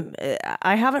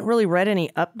I haven't really read any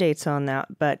updates on that,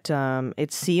 but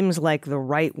it seems like the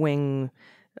right-wing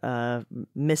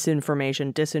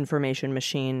misinformation, disinformation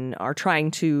machine are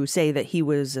trying to say that he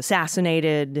was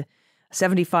assassinated, a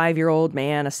 75-year-old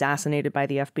man assassinated by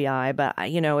the FBI. But,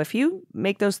 if you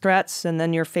make those threats and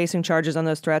then you're facing charges on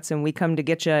those threats and we come to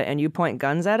get you and you point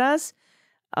guns at us,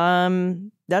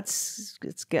 it's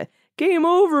game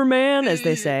over, man, as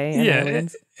they say. Yeah,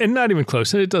 and not even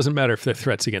close. And it doesn't matter if they're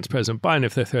threats against President Biden,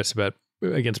 if they're threats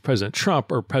against President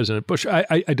Trump or President Bush.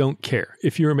 I don't care.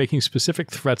 If you're making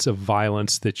specific threats of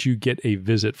violence that you get a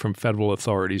visit from federal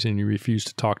authorities and you refuse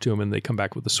to talk to them and they come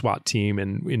back with a SWAT team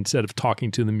and instead of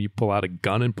talking to them, you pull out a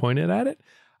gun and point it at it.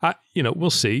 We'll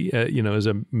see. As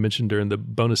I mentioned during the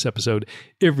bonus episode,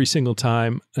 every single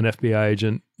time an FBI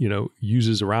agent,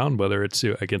 uses a round, whether it's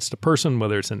against a person,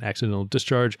 whether it's an accidental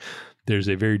discharge, there's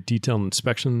a very detailed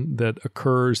inspection that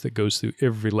occurs that goes through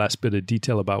every last bit of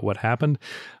detail about what happened.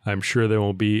 I'm sure there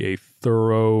will be a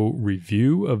thorough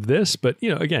review of this, but,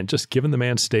 again, just given the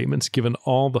man's statements, given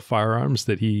all the firearms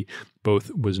that he both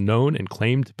was known and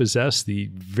claimed to possess, the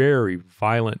very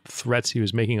violent threats he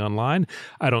was making online,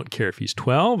 I don't care if he's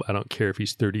 12, I don't care if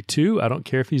he's 32, I don't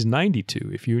care if he's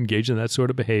 92. If you engage in that sort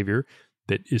of behavior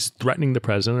that is threatening the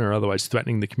president or otherwise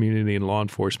threatening the community and law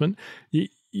enforcement, and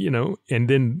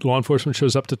then law enforcement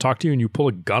shows up to talk to you and you pull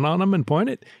a gun on them and point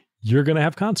it, you're going to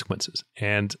have consequences.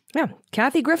 And yeah,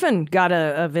 Kathy Griffin got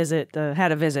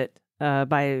had a visit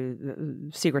by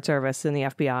Secret Service and the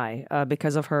FBI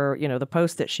because of her, the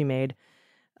post that she made.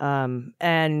 Now,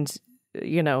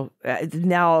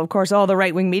 of course, all the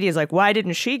right-wing media is like, why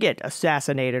didn't she get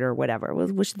assassinated or whatever?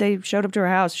 Which they showed up to her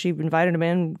house. She invited him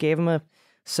in, gave him a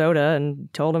soda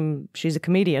and told him she's a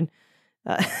comedian.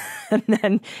 And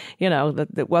then,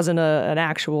 that wasn't an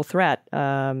actual threat.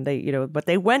 But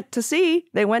they went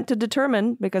to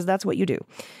determine, because that's what you do.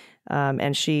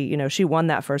 And she won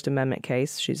that First Amendment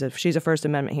case. She's a First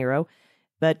Amendment hero.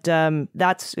 But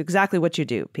that's exactly what you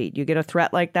do, Pete. You get a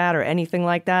threat like that or anything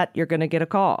like that, you're going to get a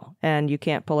call, and you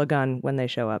can't pull a gun when they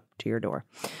show up to your door.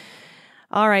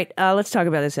 All right, let's talk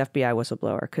about this FBI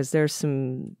whistleblower, because there's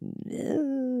some...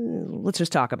 let's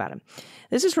just talk about him.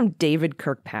 This is from David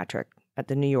Kirkpatrick at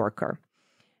The New Yorker.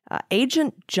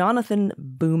 Agent Jonathan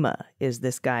Buma is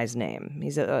this guy's name.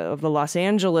 He's of the Los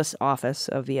Angeles office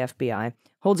of the FBI.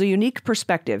 Holds a unique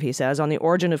perspective, he says, on the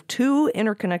origin of two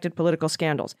interconnected political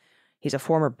scandals. He's a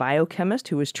former biochemist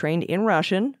who was trained in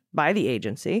Russian by the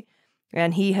agency,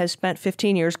 and he has spent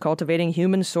 15 years cultivating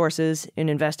human sources in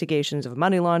investigations of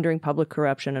money laundering, public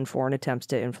corruption, and foreign attempts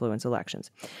to influence elections.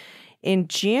 In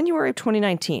January of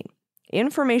 2019,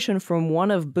 information from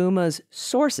one of Buma's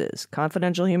sources,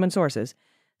 confidential human sources,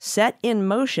 set in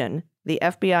motion the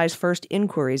FBI's first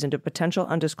inquiries into potential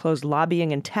undisclosed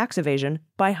lobbying and tax evasion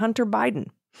by Hunter Biden.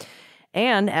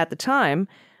 And at the time,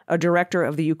 a director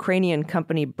of the Ukrainian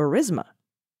company Burisma.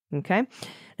 Okay?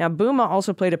 Now, Buma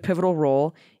also played a pivotal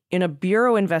role in a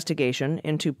bureau investigation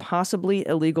into possibly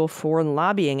illegal foreign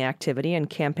lobbying activity and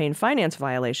campaign finance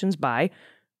violations by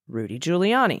Rudy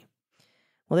Giuliani.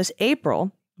 Well, this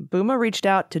April, Buma reached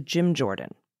out to Jim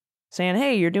Jordan, saying,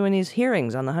 hey, you're doing these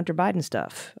hearings on the Hunter Biden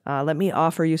stuff. Let me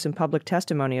offer you some public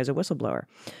testimony as a whistleblower.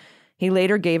 He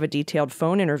later gave a detailed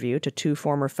phone interview to two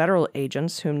former federal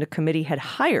agents whom the committee had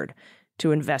hired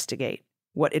to investigate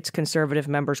what its conservative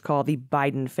members call the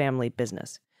Biden family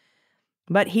business.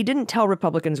 But he didn't tell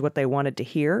Republicans what they wanted to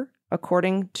hear.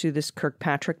 According to this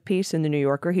Kirkpatrick piece in The New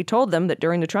Yorker, he told them that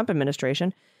during the Trump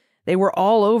administration, they were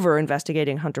all over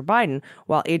investigating Hunter Biden,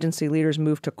 while agency leaders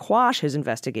moved to quash his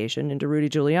investigation into Rudy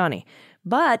Giuliani.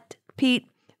 But, Pete,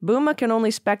 Buma can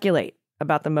only speculate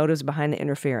about the motives behind the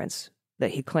interference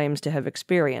that he claims to have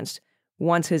experienced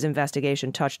once his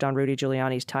investigation touched on Rudy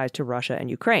Giuliani's ties to Russia and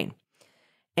Ukraine.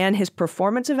 And his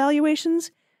performance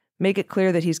evaluations make it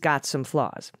clear that he's got some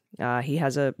flaws. He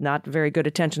has a not very good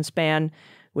attention span,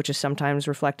 which is sometimes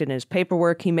reflected in his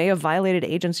paperwork. He may have violated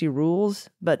agency rules,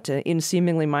 but in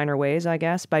seemingly minor ways, I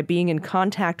guess, by being in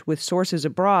contact with sources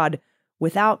abroad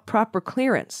without proper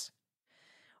clearance.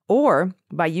 Or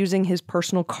by using his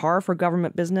personal car for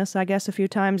government business, I guess, a few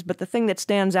times. But the thing that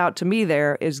stands out to me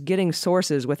there is getting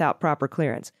sources without proper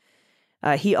clearance.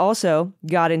 He also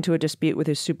got into a dispute with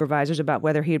his supervisors about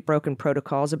whether he had broken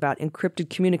protocols about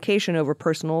encrypted communication over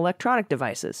personal electronic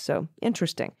devices. So,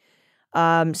 interesting.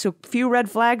 So few red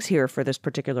flags here for this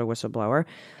particular whistleblower.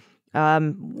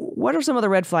 What are some of the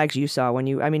red flags you saw when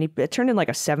it turned in like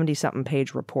a 70-something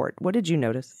page report. What did you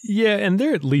notice? Yeah, and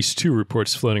there are at least two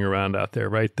reports floating around out there,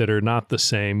 right, that are not the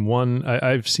same. One,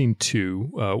 I've seen two.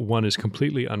 One is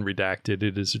completely unredacted.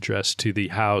 It is addressed to the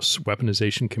House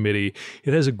Weaponization Committee.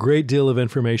 It has a great deal of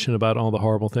information about all the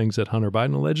horrible things that Hunter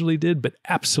Biden allegedly did, but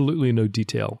absolutely no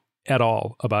detail at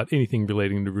all about anything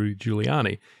relating to Rudy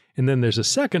Giuliani. And then there's a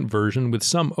second version with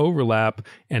some overlap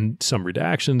and some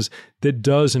redactions that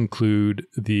does include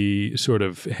the sort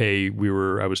of, hey,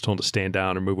 I was told to stand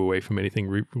down or move away from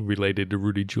anything related to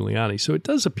Rudy Giuliani. So it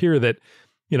does appear that,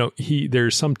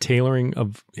 there's some tailoring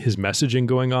of his messaging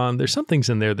going on. There's some things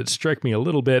in there that strike me a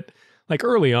little bit. Like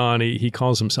early on, he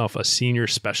calls himself a senior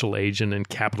special agent and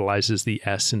capitalizes the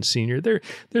S in senior.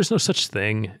 There's no such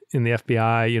thing in the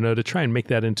FBI, to try and make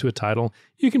that into a title.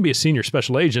 You can be a senior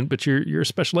special agent, but you're a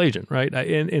special agent, right?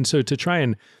 And so to try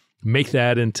and make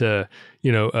that into,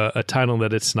 a title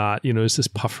that it's not, is this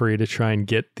puffery to try and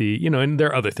get the, and there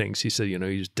are other things. He said,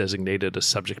 he's designated a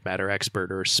subject matter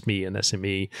expert or a SME, an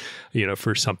SME,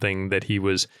 for something that he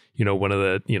was, one of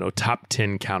the, top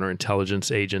 10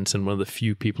 counterintelligence agents and one of the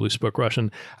few people who spoke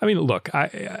Russian. I mean, look,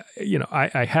 I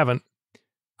haven't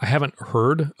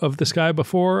heard of this guy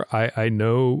before. I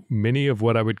know many of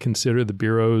what I would consider the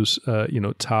Bureau's,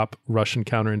 top Russian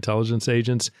counterintelligence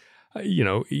agents.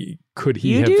 Could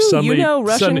he have suddenly...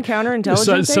 Russian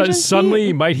counterintelligence agents?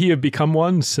 Suddenly, might he have become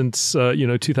one since,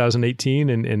 2018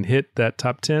 and hit that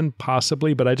top 10?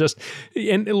 Possibly. But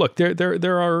look,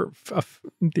 there are,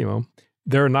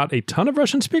 there are not a ton of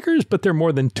Russian speakers, but there are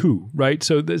more than two, right?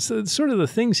 So this, sort of the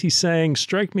things he's saying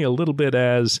strike me a little bit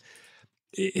as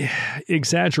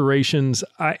exaggerations.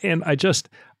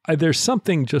 There's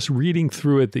something just reading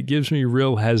through it that gives me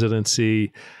real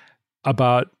hesitancy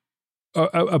about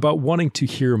wanting to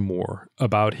hear more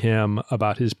about him,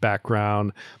 about his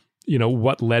background,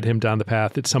 what led him down the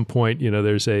path. At some point,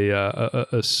 there's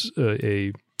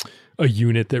a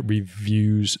unit that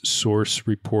reviews source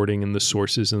reporting and the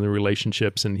sources and the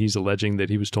relationships, and he's alleging that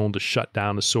he was told to shut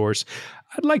down a source.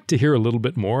 I'd like to hear a little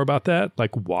bit more about that,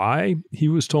 like why he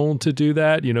was told to do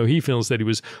that. He feels that he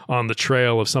was on the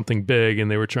trail of something big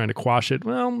and they were trying to quash it.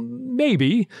 Well,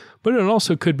 maybe, but it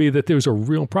also could be that there was a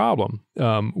real problem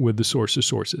with the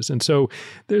sources. And so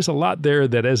there's a lot there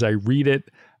that as I read it,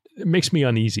 it makes me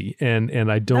uneasy,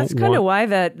 and I don't. That's kind of why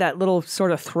that little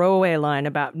sort of throwaway line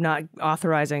about not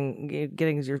authorizing,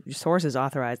 getting your sources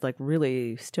authorized, like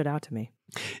really stood out to me.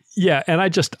 Yeah, and I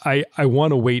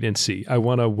want to wait and see. I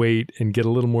want to wait and get a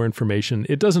little more information.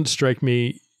 It doesn't strike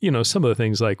me, some of the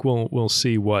things like we'll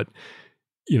see what,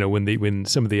 when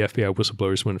some of the FBI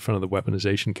whistleblowers went in front of the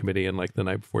Weaponization Committee and like the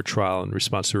night before trial in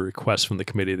response to a request from the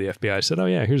committee, the FBI said, oh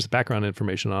yeah, here's the background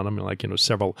information on them. And like,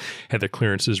 several had their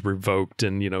clearances revoked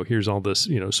and, here's all this,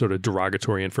 sort of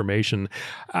derogatory information.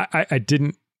 I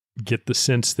didn't get the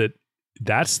sense that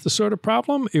that's the sort of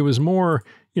problem. It was more,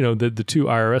 the two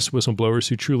IRS whistleblowers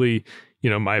who truly,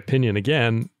 my opinion,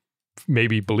 again,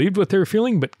 maybe believed what they were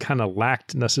feeling, but kind of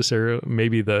lacked necessarily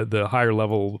maybe the higher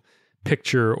level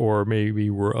picture, or maybe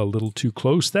we're a little too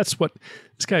close. That's what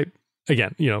this guy,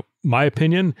 again, my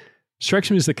opinion,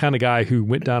 strikes me as the kind of guy who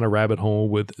went down a rabbit hole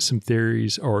with some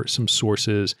theories or some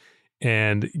sources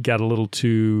and got a little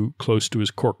too close to his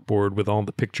corkboard with all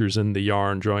the pictures in the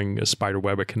yarn, drawing a spider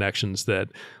web of connections that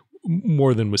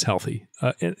more than was healthy.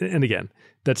 And again,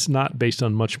 that's not based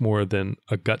on much more than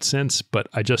a gut sense, but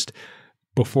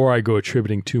before I go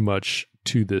attributing too much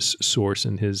to this source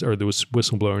and the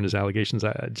whistleblower and his allegations,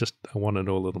 I want to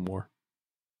know a little more.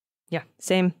 Yeah,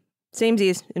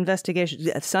 samesies.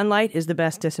 Investigation. Sunlight is the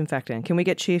best disinfectant. Can we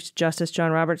get Chief Justice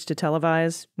John Roberts to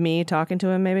televise me talking to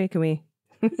him? Maybe can we?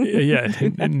 Yeah,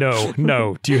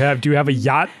 no. Do you have a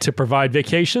yacht to provide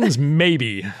vacations?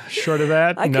 Maybe. Short of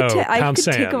that, I could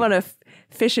take him on a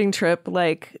fishing trip,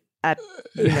 like at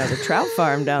the trout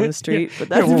farm down the street. But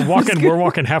that's we're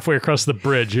walking halfway across the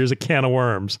bridge. Here's a can of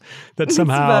worms. That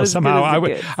somehow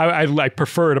I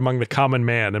prefer it among the common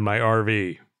man in my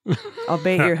RV. I'll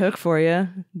bait your hook for you,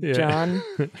 John.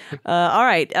 All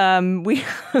right. We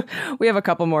have a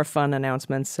couple more fun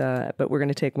announcements, but we're going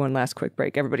to take one last quick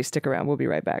break. Everybody stick around. We'll be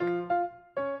right back.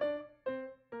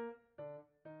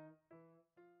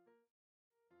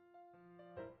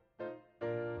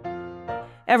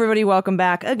 Everybody, welcome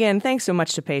back. Again, thanks so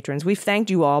much to patrons. We've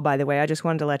thanked you all, by the way. I just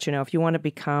wanted to let you know, if you want to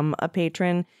become a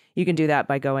patron, you can do that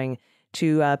by going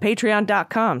to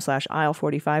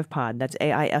patreon.com/aisle45pod. That's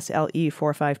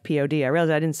AISLE45POD. I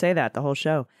realized I didn't say that the whole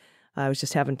show. I was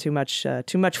just having too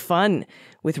much fun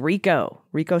with Rico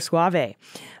Suave.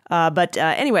 But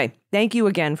anyway, thank you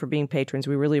again for being patrons.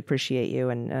 We really appreciate you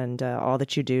and all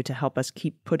that you do to help us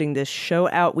keep putting this show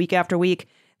out week after week.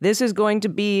 This is going to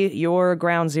be your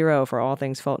ground zero for all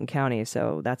things Fulton County.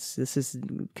 So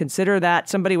consider that.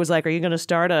 Somebody was like, "Are you going to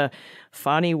start a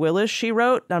Fonnie Willis she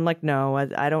wrote?" I'm like, "No,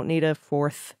 I don't need a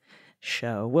fourth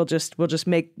show. We'll just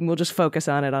focus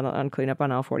on it on cleanup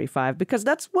on aisle 45 because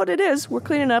that's what it is. We're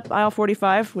cleaning up aisle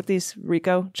 45 with these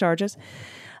RICO charges."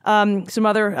 Some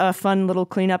other fun little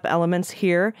cleanup elements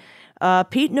here.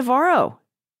 Pete Navarro.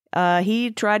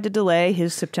 He tried to delay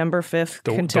his September 5th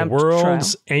contempt trial. The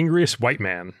world's angriest white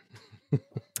man.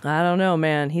 I don't know,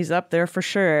 man. He's up there for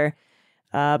sure.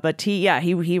 But he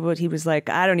was like,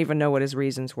 I don't even know what his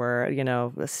reasons were.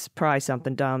 It's probably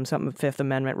something dumb, something Fifth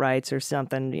Amendment rights or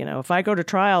something. If I go to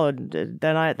trial, then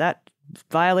that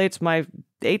violates my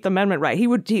Eighth Amendment right.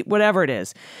 Whatever it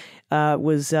is,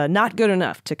 was not good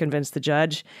enough to convince the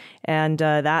judge. And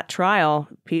that trial,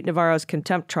 Pete Navarro's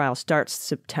contempt trial, starts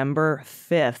September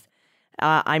 5th.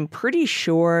 I'm pretty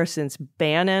sure since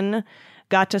Bannon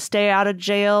got to stay out of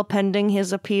jail pending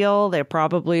his appeal, they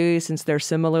probably, since they're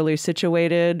similarly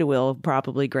situated, will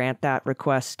probably grant that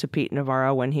request to Pete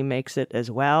Navarro when he makes it as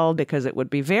well, because it would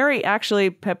be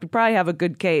probably have a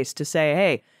good case to say,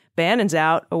 hey, Bannon's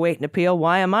out awaiting appeal.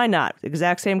 Why am I not?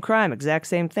 Exact same crime, exact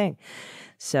same thing.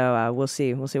 So we'll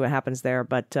see. We'll see what happens there.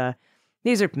 But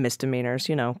these are misdemeanors,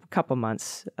 a couple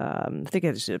months. I think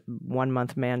it's a 1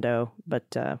 month mando.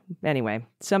 But anyway,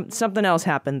 something else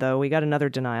happened, though. We got another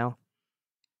denial.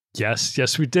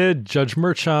 Yes, we did. Judge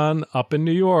Merchan up in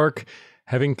New York,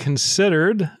 having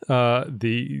considered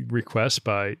the request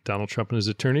by Donald Trump and his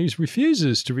attorneys,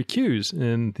 refuses to recuse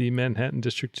in the Manhattan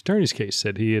District Attorney's case.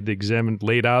 Said he had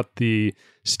laid out the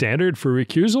standard for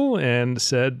recusal and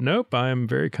said, nope, I'm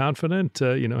very confident,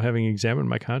 having examined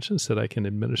my conscience, that I can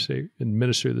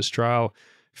administer this trial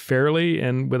fairly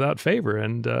and without favor.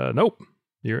 And nope.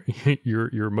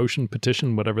 Your motion,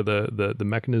 petition, whatever the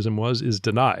mechanism was, is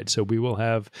denied. So we will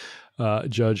have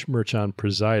Judge Merchan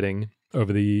presiding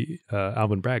over the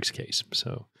Alvin Bragg's case.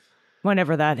 So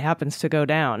whenever that happens to go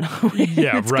down.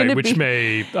 Yeah, right. Which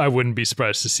I wouldn't be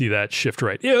surprised to see that shift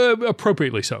right. Yeah,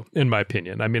 appropriately so, in my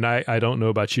opinion. I mean, I don't know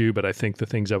about you, but I think the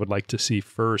things I would like to see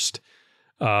first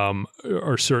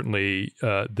are certainly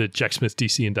the Jack Smith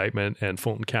DC indictment and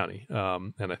Fulton County.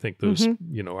 And I think those,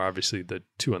 are obviously the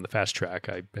two on the fast track.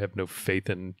 I have no faith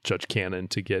in Judge Cannon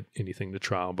to get anything to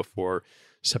trial before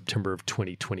September of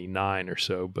 2029 or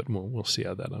so, but we'll see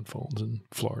how that unfolds in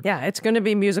Florida. Yeah, it's going to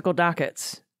be musical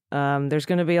dockets. There's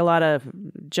going to be a lot of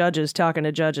judges talking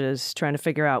to judges, trying to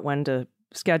figure out when to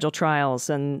schedule trials.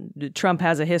 And Trump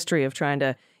has a history of trying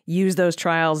to use those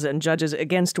trials and judges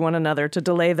against one another to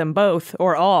delay them both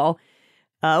or all.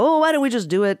 Why don't we just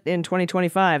do it in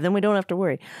 2025? Then we don't have to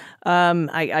worry.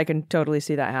 I can totally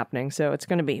see that happening. So it's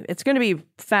going to be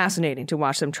fascinating to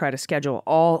watch them try to schedule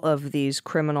all of these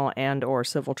criminal and or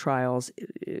civil trials.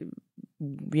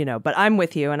 But I'm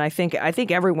with you, and I think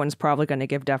everyone's probably going to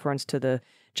give deference to the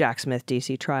Jack Smith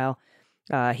DC trial.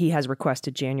 He has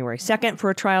requested January 2nd for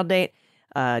a trial date.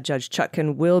 Judge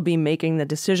Chutkan will be making the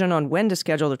decision on when to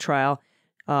schedule the trial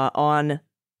on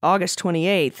August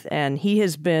 28th, and he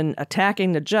has been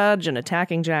attacking the judge and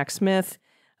attacking Jack Smith,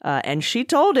 and she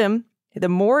told him, the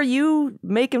more you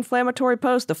make inflammatory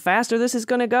posts, the faster this is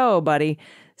going to go, buddy.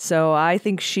 So I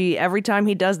think every time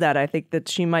he does that, I think that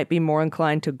she might be more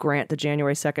inclined to grant the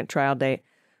January 2nd trial date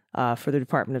for the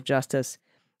Department of Justice.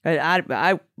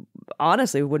 I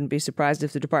honestly wouldn't be surprised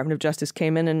if the Department of Justice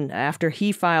came in and, after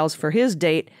he files for his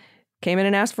date, came in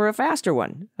and asked for a faster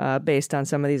one based on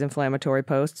some of these inflammatory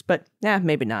posts. But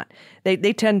maybe not. They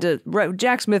tend to...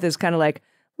 Jack Smith is kind of like,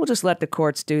 we'll just let the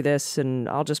courts do this and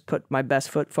I'll just put my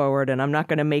best foot forward and I'm not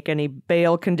going to make any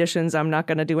bail conditions. I'm not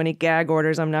going to do any gag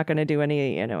orders. I'm not going to do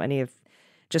any of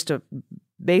just a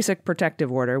basic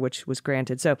protective order, which was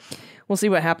granted. So we'll see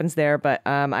what happens there. But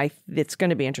it's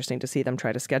going to be interesting to see them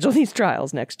try to schedule these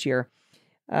trials next year.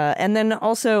 And then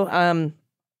also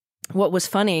what was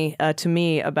funny to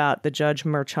me about the Judge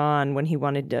Merchan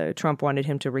when Trump wanted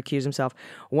him to recuse himself,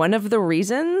 one of the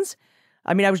reasons,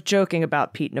 I was joking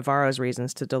about Pete Navarro's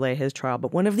reasons to delay his trial,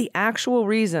 but one of the actual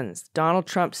reasons Donald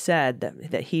Trump said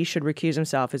that he should recuse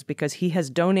himself is because he has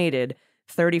donated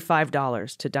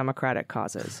 $35 to Democratic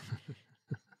causes.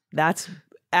 That's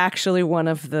actually one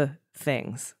of the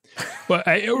things. Well,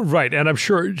 right. And I'm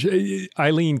sure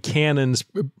Eileen Cannon's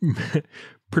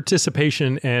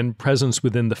participation and presence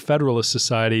within the Federalist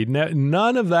Society,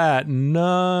 none of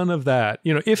that.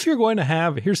 If you're going to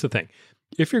have, here's the thing,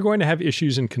 if you're going to have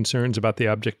issues and concerns about the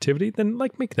objectivity, then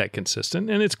make that consistent.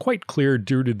 And it's quite clear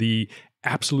due to the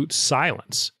absolute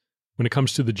silence when it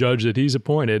comes to the judge that he's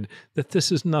appointed, that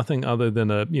this is nothing other than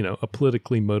a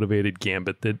politically motivated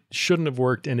gambit that shouldn't have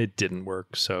worked, and it didn't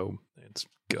work. So it's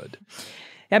good.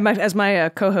 As my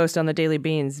co-host on the Daily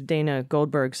Beans, Dana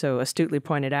Goldberg, so astutely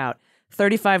pointed out,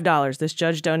 $35. This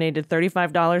judge donated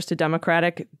 $35 to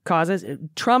Democratic causes.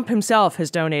 Trump himself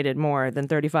has donated more than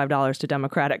 $35 to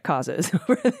Democratic causes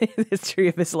over the history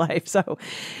of his life. So,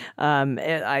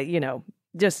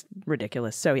 just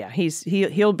ridiculous. So yeah,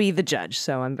 he'll be the judge.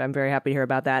 So I'm very happy to hear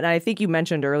about that. And I think you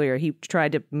mentioned earlier he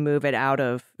tried to move it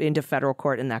into federal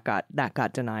court, and that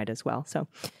got denied as well. So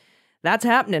that's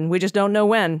happening. We just don't know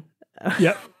when.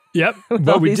 Yep.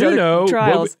 But we do know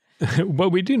trials.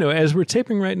 What we do know, as we're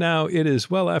taping right now, it is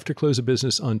well after close of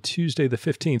business on Tuesday the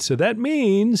 15th. So that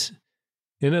means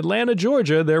in Atlanta,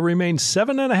 Georgia, there remains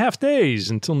 7.5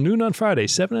 days until noon on Friday,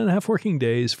 7.5 working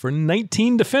days for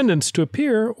 19 defendants to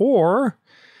appear or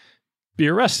be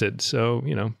arrested. So,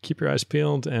 keep your eyes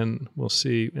peeled, and we'll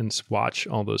see and watch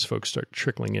all those folks start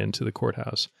trickling into the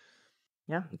courthouse.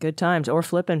 Yeah, good times, or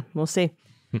flipping. We'll see.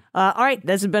 All right,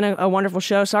 this has been a wonderful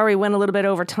show. Sorry, we went a little bit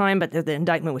over time, but the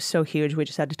indictment was so huge, we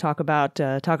just had to talk about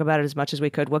it as much as we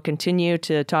could. We'll continue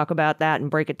to talk about that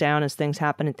and break it down as things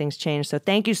happen and things change. So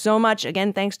thank you so much.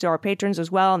 Again, thanks to our patrons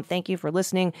as well, and thank you for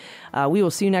listening. We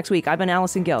will see you next week. I've been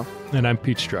Allison Gill. And I'm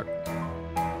Pete Strzok.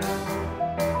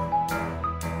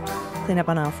 Cleanup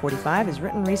on Aisle 45 is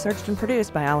written, researched, and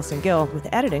produced by Allison Gill, with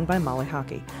editing by Molly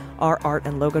Hockey. Our art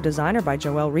and logo design are by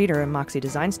Joelle Reeder and Moxie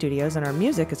Design Studios, and our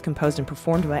music is composed and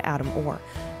performed by Adam Orr.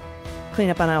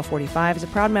 Cleanup on Aisle 45 is a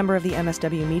proud member of the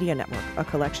MSW Media Network, a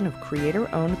collection of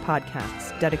creator-owned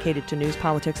podcasts dedicated to news,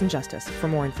 politics, and justice. For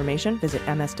more information, visit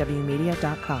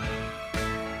mswmedia.com.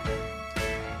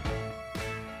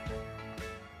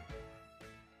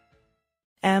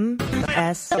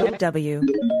 MSW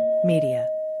Media.